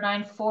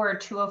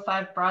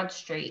 5094-205 Broad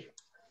Street.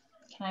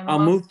 Can I have a I'll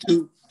motion? move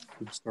to,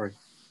 oops, sorry.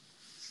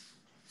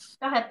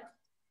 Go ahead.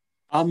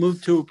 I'll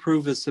move to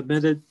approve as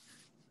submitted.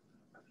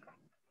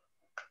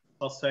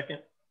 I'll second.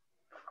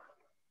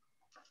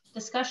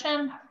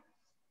 Discussion?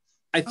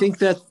 I think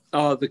that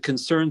the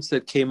concerns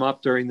that came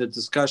up during the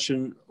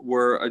discussion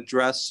were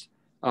addressed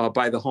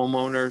by the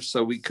homeowner,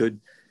 so we could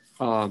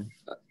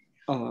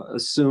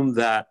assume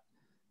that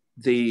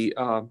the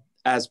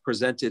as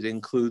presented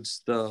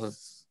includes the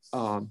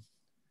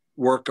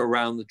work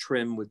around the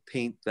trim with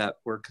paint that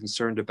we're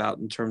concerned about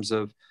in terms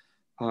of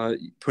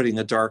putting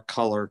a dark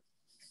color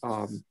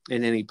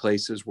in any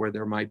places where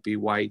there might be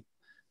white,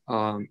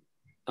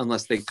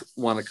 unless they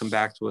want to come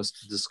back to us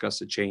to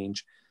discuss a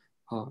change.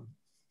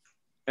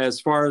 As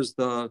far as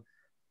the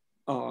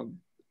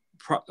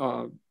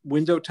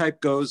window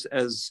type goes,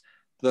 as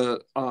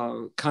the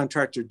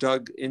contractor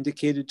Doug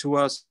indicated to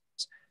us,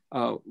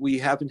 we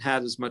haven't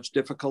had as much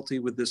difficulty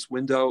with this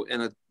window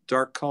in a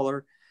dark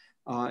color.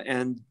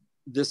 And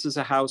this is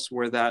a house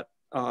where that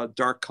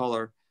dark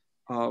color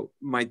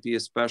might be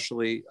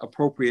especially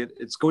appropriate.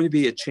 It's going to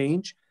be a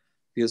change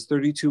because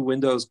 32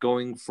 windows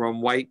going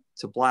from white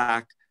to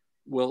black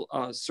will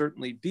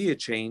certainly be a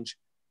change,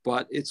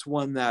 but it's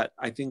one that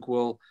I think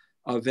will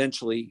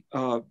eventually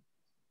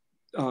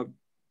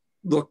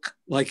look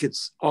like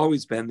it's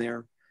always been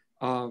there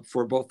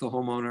for both the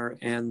homeowner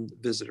and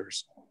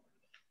visitors.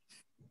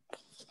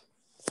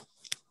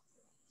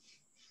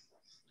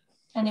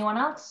 Anyone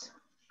else?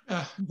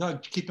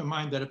 Doug, keep in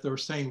mind that if they were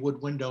saying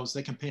wood windows,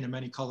 they can paint them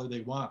any color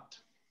they want.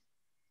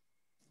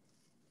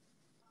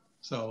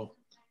 So,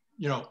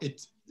 you know,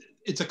 it's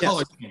a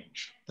color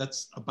change.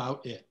 That's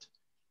about it.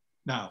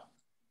 Now,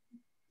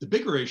 the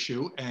bigger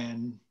issue,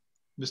 and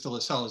Mr.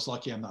 LaSalle is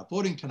lucky I'm not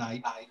voting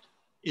tonight,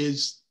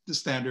 is the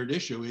standard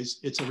issue is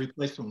it's a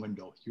replacement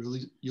window.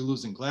 You're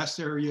losing glass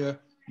area,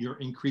 you're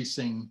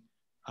increasing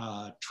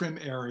trim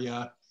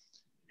area,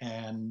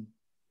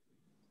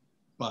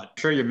 but I'm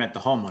sure you meant the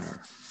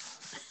homeowner.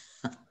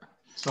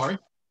 Sorry?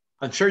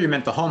 I'm sure you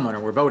meant the homeowner.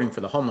 We're voting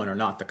for the homeowner,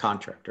 not the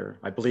contractor,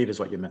 I believe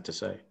is what you meant to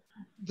say.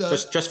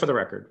 Just for the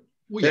record.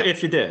 Well, yeah.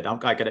 If you did,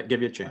 I could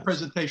give you a chance. The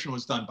presentation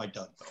was done by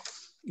Doug, though.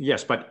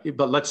 Yes, but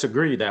let's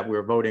agree that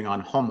we're voting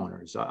on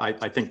homeowners.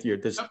 I think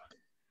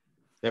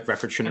that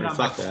record shouldn't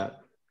reflect that.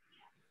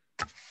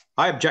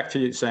 I object to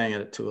you saying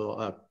it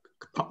to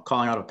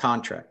calling out a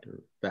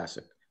contractor,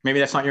 Bassick. Maybe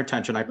that's not your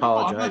intention. I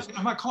apologize. No,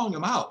 I'm not calling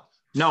him out.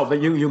 No,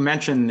 but you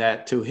mentioned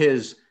that to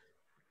his.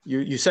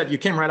 You said, you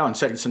came right on and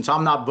said, since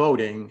I'm not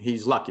voting,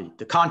 he's lucky.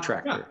 The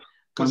contractor. Yeah,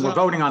 when we're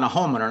voting on a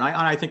homeowner, and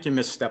I think you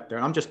misstepped there.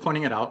 I'm just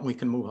pointing it out, and we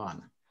can move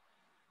on.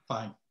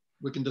 Fine,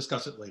 we can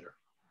discuss it later.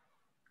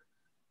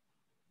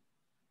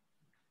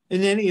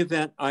 In any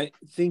event, I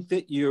think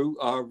that you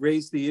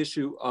raised the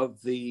issue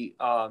of the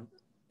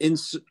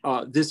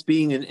this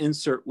being an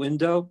insert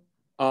window,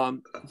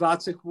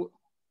 Vácek,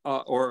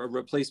 or a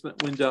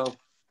replacement window.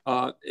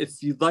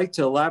 If you'd like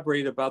to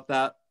elaborate about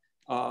that,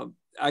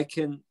 I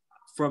can,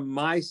 from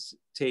my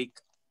take,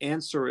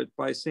 answer it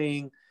by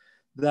saying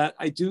that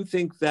I do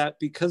think that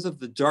because of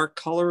the dark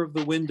color of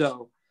the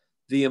window,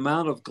 the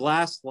amount of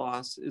glass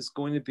loss is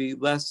going to be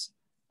less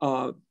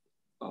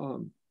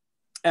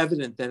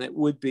evident than it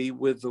would be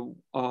with the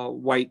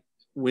white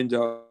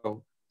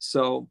window.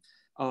 So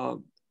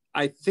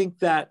I think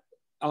that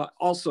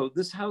also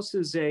this house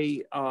is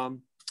a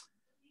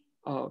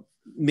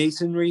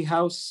masonry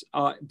house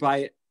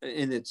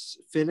in its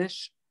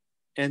finish.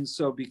 And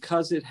so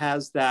because it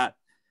has that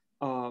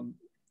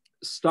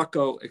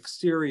stucco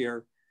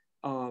exterior,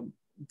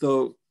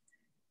 the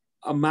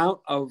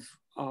amount of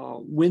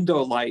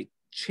window light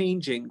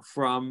changing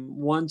from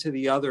one to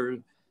the other,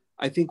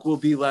 I think will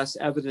be less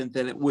evident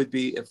than it would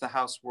be if the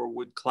house were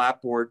wood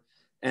clapboard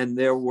and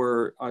there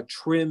were a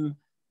trim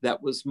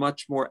that was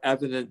much more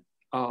evident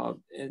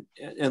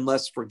and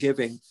less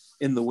forgiving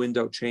in the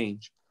window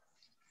change.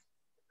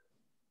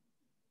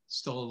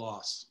 still a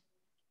loss.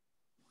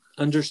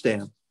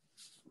 Understand.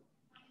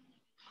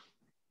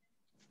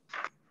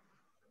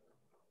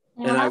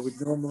 Anyone And I else?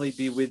 would normally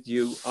be with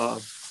you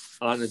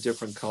on a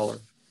different color.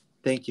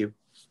 Thank you.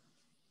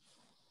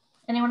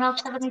 Anyone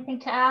else have anything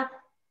to add?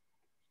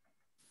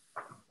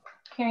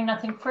 Hearing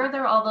nothing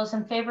further, all those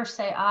in favor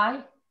say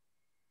aye.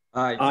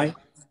 Aye. Aye.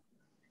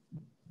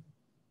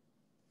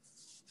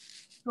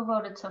 Who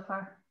voted so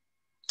far?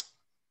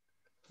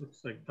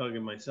 Looks like Doug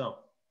and myself.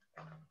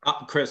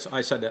 Chris,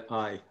 I said that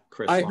aye.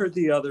 Chris. I heard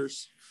the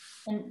others.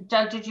 And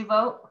Doug, did you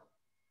vote?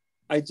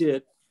 I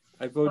did.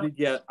 I voted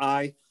yet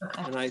aye,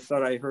 Okay. and I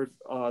thought I heard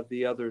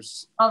the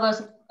others. All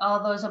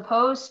those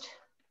opposed?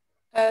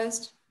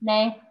 Opposed?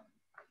 Nay.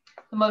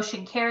 The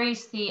motion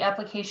carries. The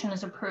application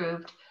is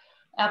approved.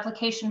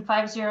 Application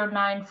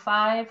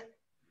 5095,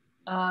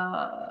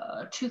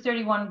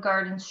 231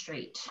 Garden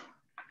Street.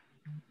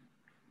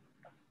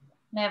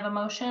 May I have a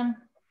motion?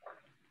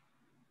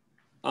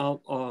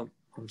 I'm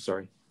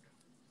sorry.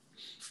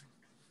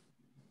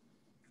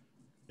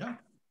 Yeah.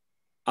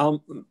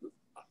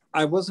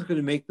 I wasn't going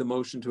to make the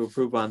motion to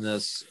approve on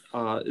this.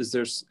 Is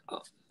there,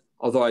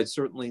 although I'm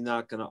certainly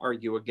not going to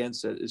argue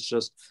against it. It's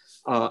just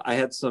I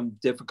had some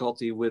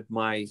difficulty with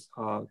my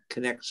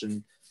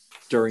connection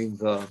during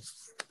the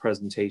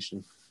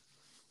presentation.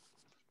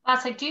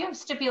 Classic, do you have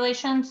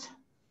stipulations?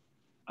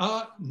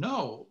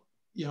 No,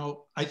 you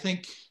know, I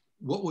think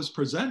what was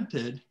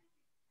presented.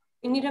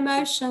 We need a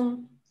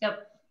motion.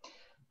 Yep.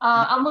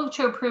 I'll move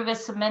to approve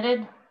as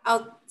submitted.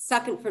 I'll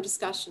second for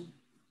discussion.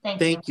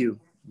 Thank you,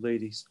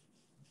 ladies.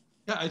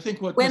 Yeah, I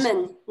think what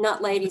women,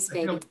 not ladies,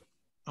 baby.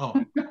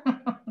 Oh,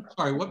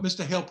 sorry. What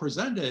Mr. Hale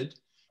presented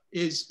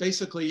is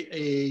basically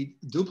a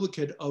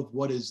duplicate of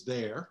what is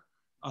there,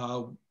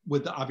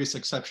 with the obvious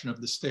exception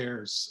of the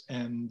stairs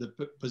and the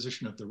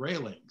position of the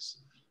railings.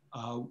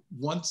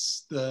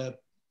 Once the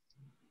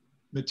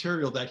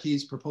material that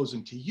he's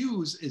proposing to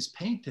use is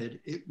painted,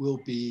 it will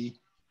be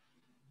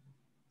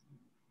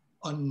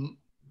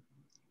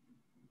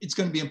it's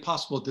going to be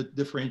impossible to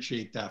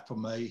differentiate that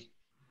from a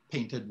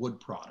painted wood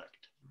product.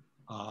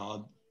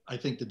 I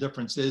think the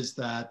difference is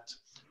that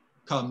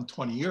come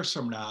 20 years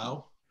from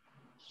now,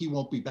 he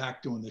won't be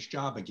back doing this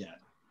job again.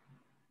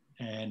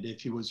 And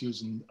if he was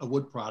using a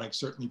wood product,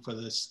 certainly for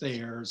the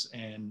stairs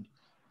and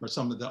for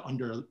some of the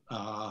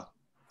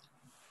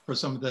for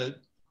some of the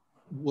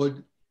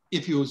wood,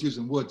 if he was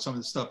using wood, some of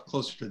the stuff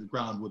closer to the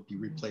ground would be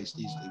replaced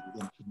easily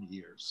within 20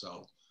 years.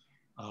 So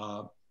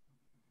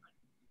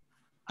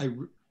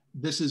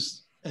this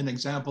is an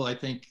example, I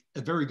think,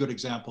 a very good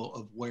example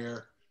of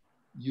where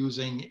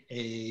using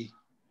a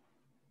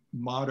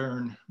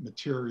modern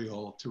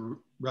material to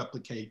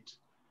replicate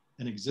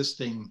an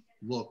existing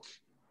look,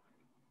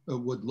 a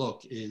wood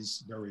look,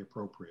 is very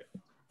appropriate.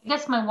 I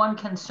guess my one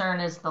concern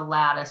is the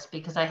lattice,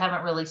 because I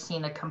haven't really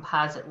seen a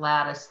composite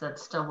lattice that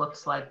still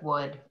looks like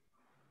wood.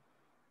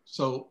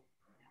 So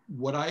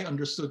what I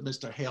understood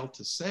Mr. Hale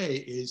to say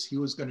is he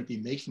was going to be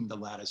making the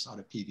lattice out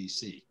of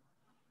PVC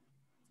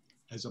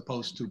as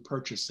opposed to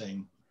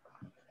purchasing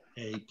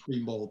a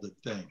pre-molded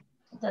thing.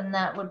 Then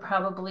that would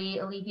probably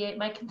alleviate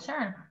my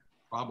concern.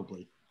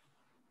 Probably.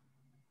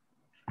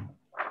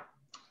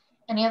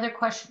 Any other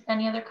questions?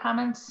 Any other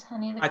comments?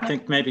 I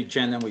think maybe,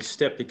 Jen, then we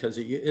stip, because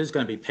he is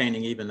going to be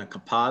painting even the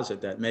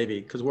composite, that maybe,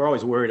 because we're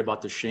always worried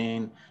about the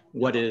sheen.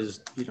 What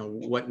is, you know,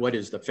 what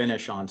is the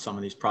finish on some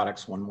of these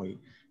products when we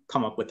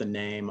come up with a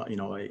name, you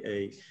know,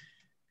 a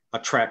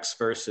Trex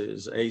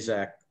versus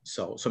AZEK.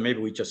 So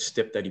maybe we just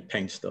stip that he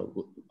paints the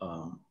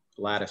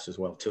lattice as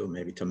well too,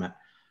 maybe to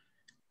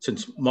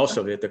since most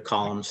of it, the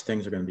columns,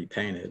 things are going to be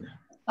painted.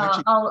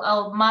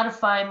 I'll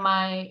modify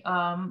my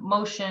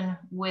motion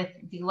with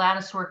the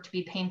lattice work to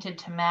be painted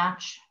to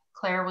match.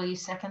 Claire, will you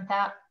second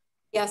that?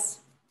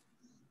 Yes.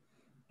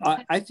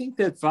 I think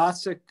that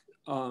Vasek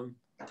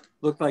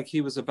looked like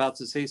he was about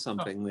to say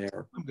something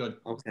there. I'm good.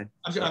 Okay.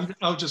 I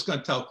was just going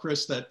to tell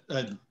Chris that,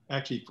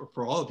 actually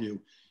for all of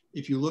you,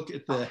 if you look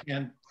at the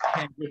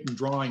handwritten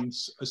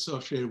drawings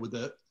associated with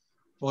the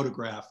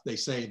photograph, they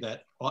say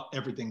that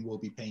everything will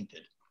be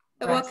painted.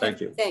 Oh, okay. Thank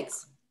you.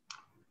 Thanks.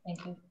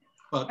 Thank you.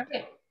 But,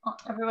 okay,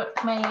 everyone,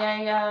 may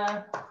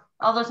I,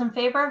 all those in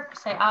favor,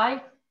 say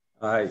aye.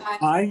 Aye.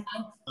 Aye.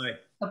 Aye.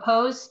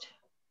 Opposed?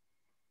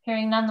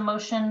 Hearing none, the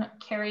motion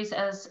carries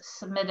as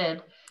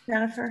submitted.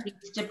 Jennifer. The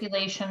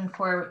stipulation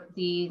for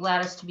the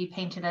lattice to be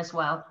painted as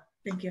well.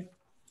 Thank you.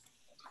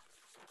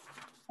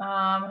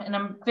 And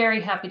I'm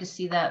very happy to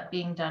see that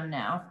being done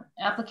now.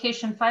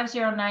 Application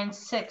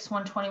 5096,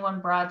 121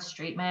 Broad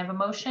Street. May I have a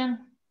motion?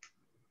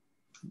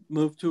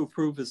 Move to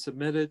approve is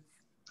submitted.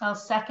 I'll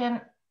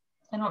second.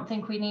 I don't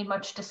think we need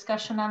much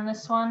discussion on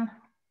this one.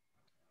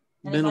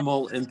 Anyone?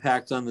 Minimal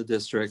impact on the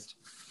district.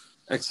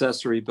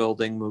 Accessory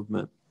building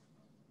movement.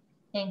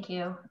 Thank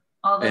you.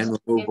 All those And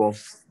removal.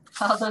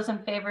 all those in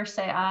favor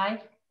say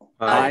aye.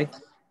 Aye.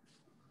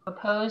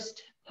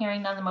 Opposed?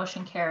 Hearing none, the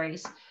motion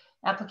carries.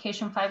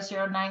 Application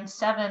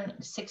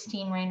 5097,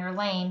 16 Rainer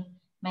Lane.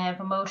 May I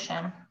have a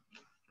motion?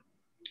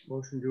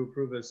 Motion to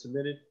approve as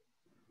submitted.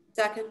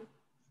 Second.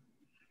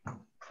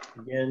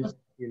 Again,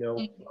 You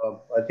know,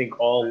 I think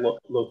all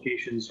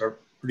locations are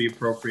pretty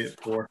appropriate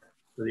for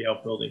the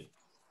outbuilding.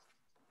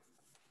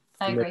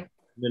 I agree.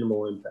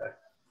 Minimal impact.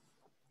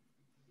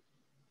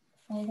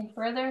 Anything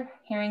further?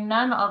 Hearing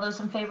none, all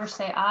those in favor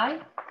say aye.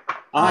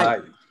 Aye.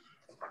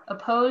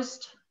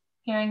 Opposed?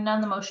 Hearing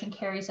none, the motion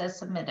carries as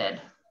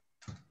submitted.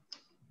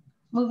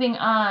 Moving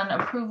on,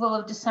 approval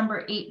of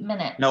December 8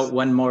 minutes. No,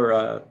 one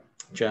more,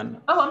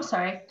 Jen. Oh, I'm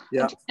sorry.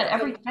 Yeah. I do that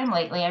every time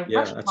lately. I Yeah,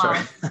 rushed that's along.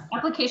 right.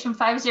 Application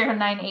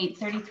 5098,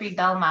 33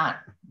 Belmont.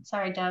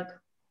 Sorry, Doug.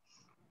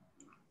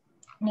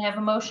 May I have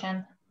a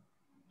motion?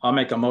 I'll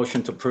make a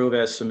motion to approve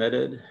as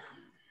submitted.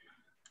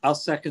 I'll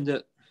second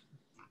it.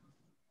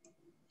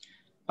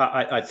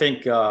 I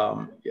think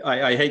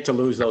I hate to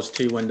lose those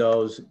T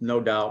windows, no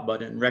doubt,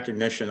 but in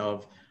recognition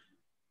of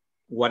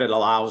what it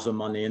allows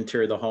them on the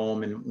interior of the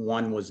home, and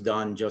one was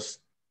done just,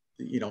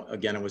 you know,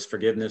 again, it was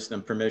forgiveness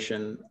and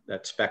permission,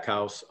 that spec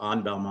house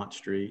on Belmont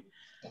Street.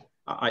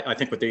 I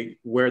think with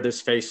where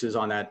this faces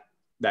on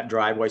that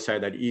driveway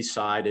side, that east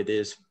side, it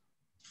is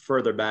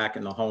further back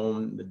in the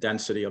home, the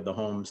density of the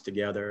homes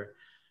together.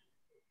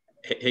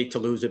 Hate to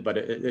lose it, but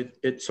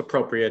it's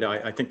appropriate.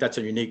 I think that's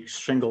a unique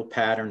shingle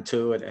pattern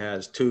too. It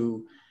has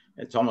two,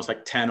 it's almost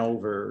like 10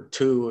 over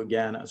 2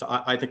 again. So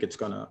I think it's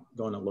gonna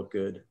look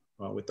good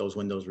with those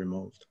windows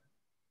removed.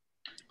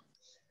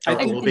 I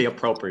think it will be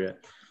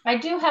appropriate. I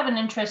do have an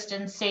interest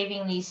in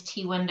saving these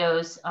T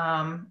windows,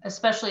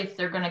 especially if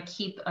they're gonna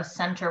keep a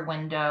center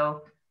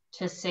window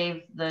to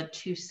save the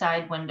 2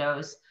 side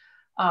windows.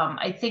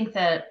 I think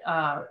that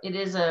it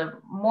is a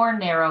more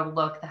narrow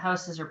look. The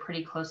houses are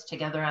pretty close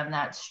together on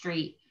that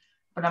street,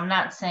 but I'm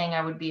not saying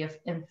I would be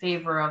in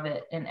favor of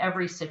it in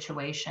every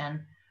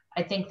situation.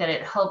 I think that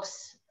it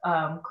helps,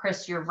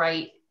 Chris, you're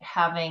right,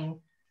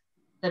 having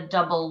the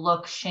double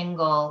look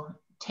shingle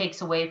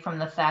takes away from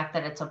the fact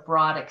that it's a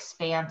broad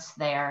expanse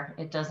there.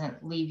 It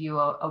doesn't leave you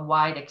a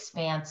wide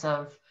expanse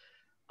of,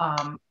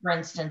 for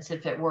instance,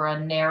 if it were a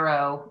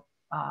narrow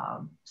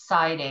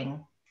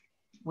siding,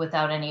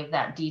 without any of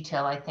that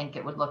detail, I think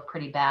it would look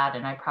pretty bad,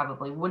 and I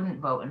probably wouldn't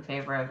vote in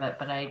favor of it,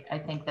 but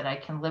I think that I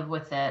can live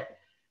with it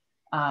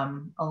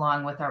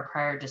along with our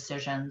prior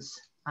decisions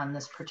on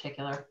this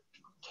particular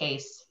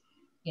case.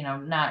 You know,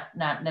 not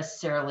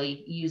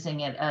necessarily using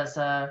it as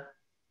a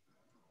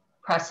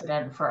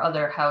precedent for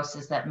other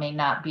houses that may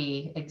not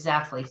be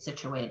exactly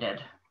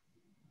situated.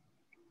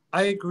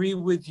 I agree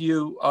with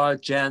you,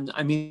 Jen.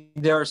 I mean,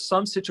 there are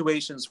some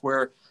situations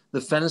where the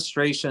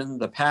fenestration,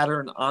 the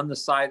pattern on the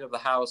side of the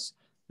house,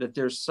 that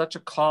there's such a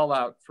call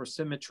out for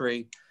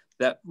symmetry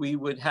that we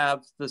would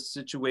have the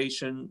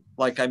situation,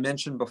 like I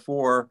mentioned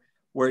before,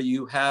 where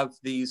you have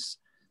these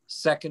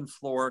second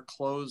floor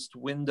closed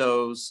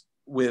windows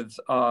with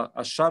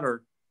a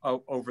shutter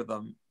over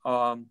them.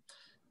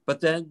 But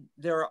then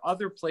there are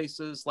other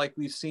places like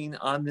we've seen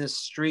on this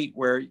street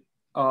where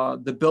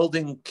the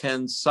building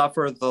can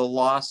suffer the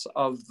loss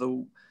of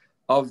the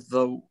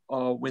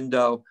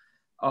window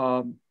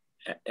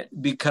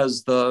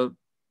because the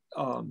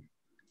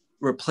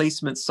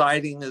replacement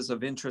siding is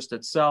of interest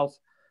itself,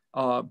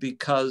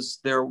 because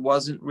there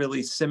wasn't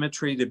really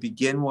symmetry to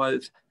begin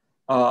with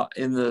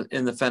in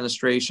the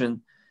fenestration.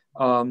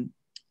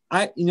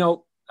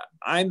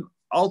 I'm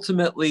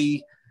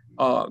ultimately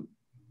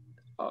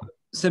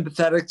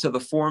sympathetic to the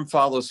form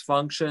follows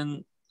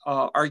function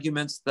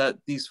arguments that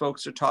these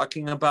folks are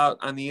talking about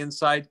on the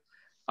inside.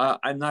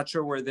 I'm not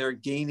sure where they're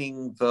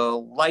gaining the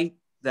light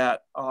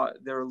that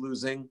they're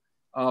losing,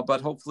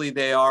 but hopefully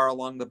they are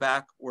along the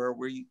back where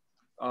we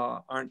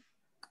aren't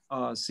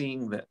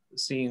seeing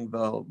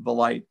the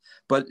light.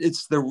 But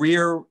it's the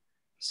rear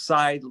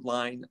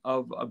sideline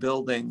of a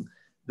building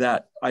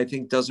that I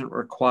think doesn't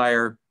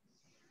require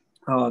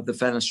the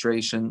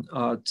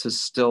fenestration to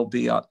still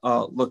be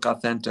look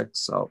authentic.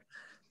 So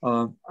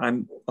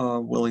I'm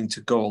willing to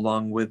go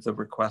along with the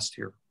request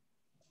here.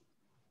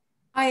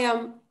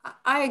 I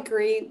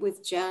agree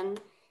with Jen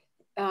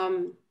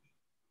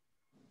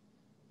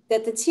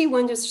that the T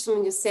windows are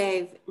something to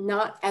save,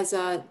 not as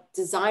a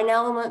design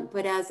element,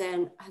 but as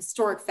an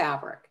historic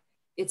fabric.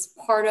 It's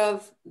part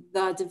of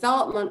the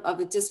development of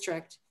the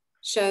district,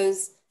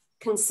 shows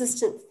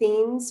consistent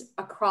themes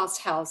across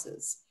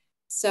houses.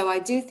 So I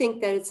do think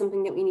that it's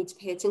something that we need to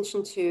pay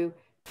attention to,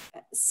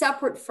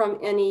 separate from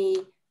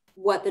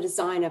what the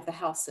design of the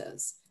house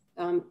is.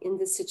 In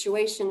this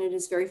situation, it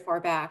is very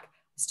far back.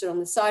 I stood on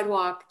the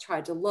sidewalk,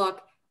 tried to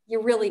look.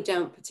 You really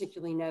don't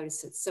particularly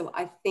notice it. So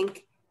I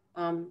think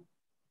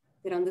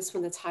that on this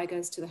one, the tie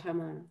goes to the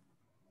homeowner,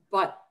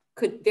 but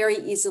could very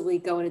easily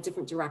go in a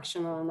different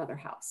direction on another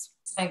house.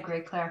 I agree,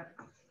 Claire.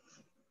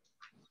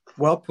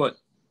 Well put.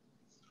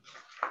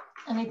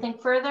 Anything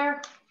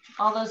further?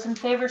 All those in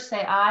favor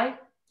say aye.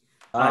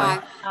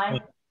 Aye.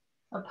 Aye.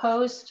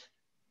 Opposed?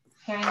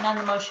 Hearing none,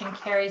 the motion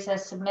carries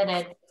as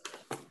submitted.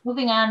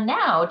 Moving on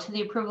now to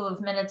the approval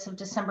of minutes of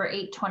December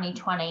 8,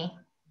 2020.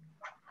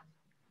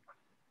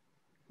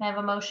 May I have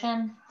a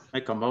motion?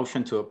 Make a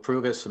motion to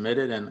approve as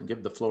submitted and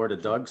give the floor to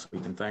Doug so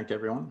we can thank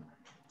everyone.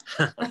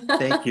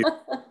 Thank you.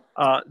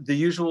 The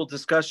usual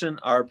discussion,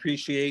 our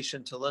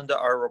appreciation to Linda,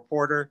 our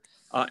reporter,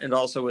 And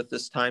also at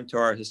this time to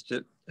our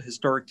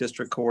Historic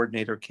District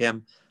Coordinator,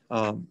 Kim,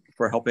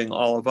 for helping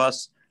all of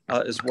us,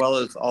 as well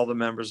as all the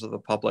members of the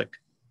public.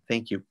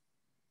 Thank you.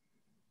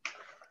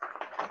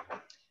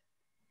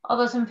 All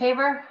those in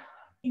favor?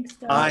 Thanks,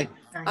 Doug. Aye.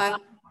 Aye.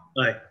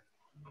 Aye.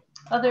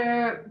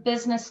 Other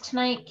business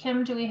tonight.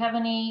 Kim, do we have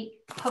any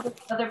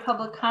other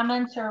public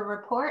comments or a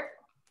report?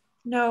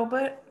 No,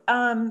 but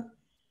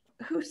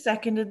who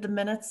seconded the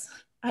minutes?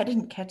 I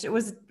didn't catch it.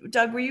 Was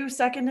Doug, were you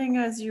seconding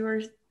as you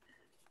were?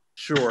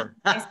 Sure.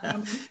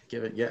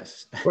 Give it,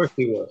 yes. Of course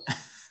he was.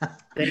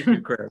 Thank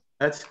you, Chris.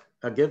 That's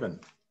a given.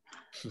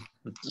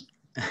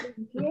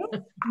 No,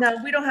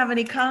 we don't have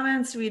any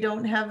comments. We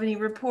don't have any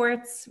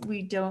reports.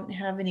 We don't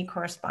have any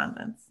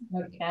correspondence.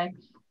 Okay.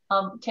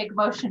 Take a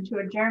motion to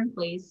adjourn,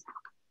 please.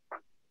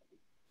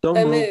 So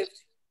So moved. moved.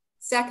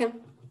 Second.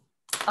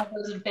 All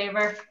those in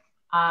favor?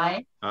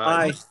 Aye.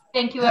 Aye.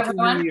 Thank you, Happy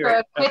everyone, New Year. for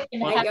a quick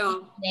and There you happy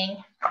go.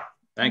 evening.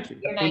 Thank you.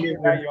 Good night.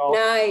 Night, y'all.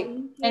 Night.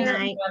 Thanks, Night.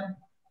 everyone.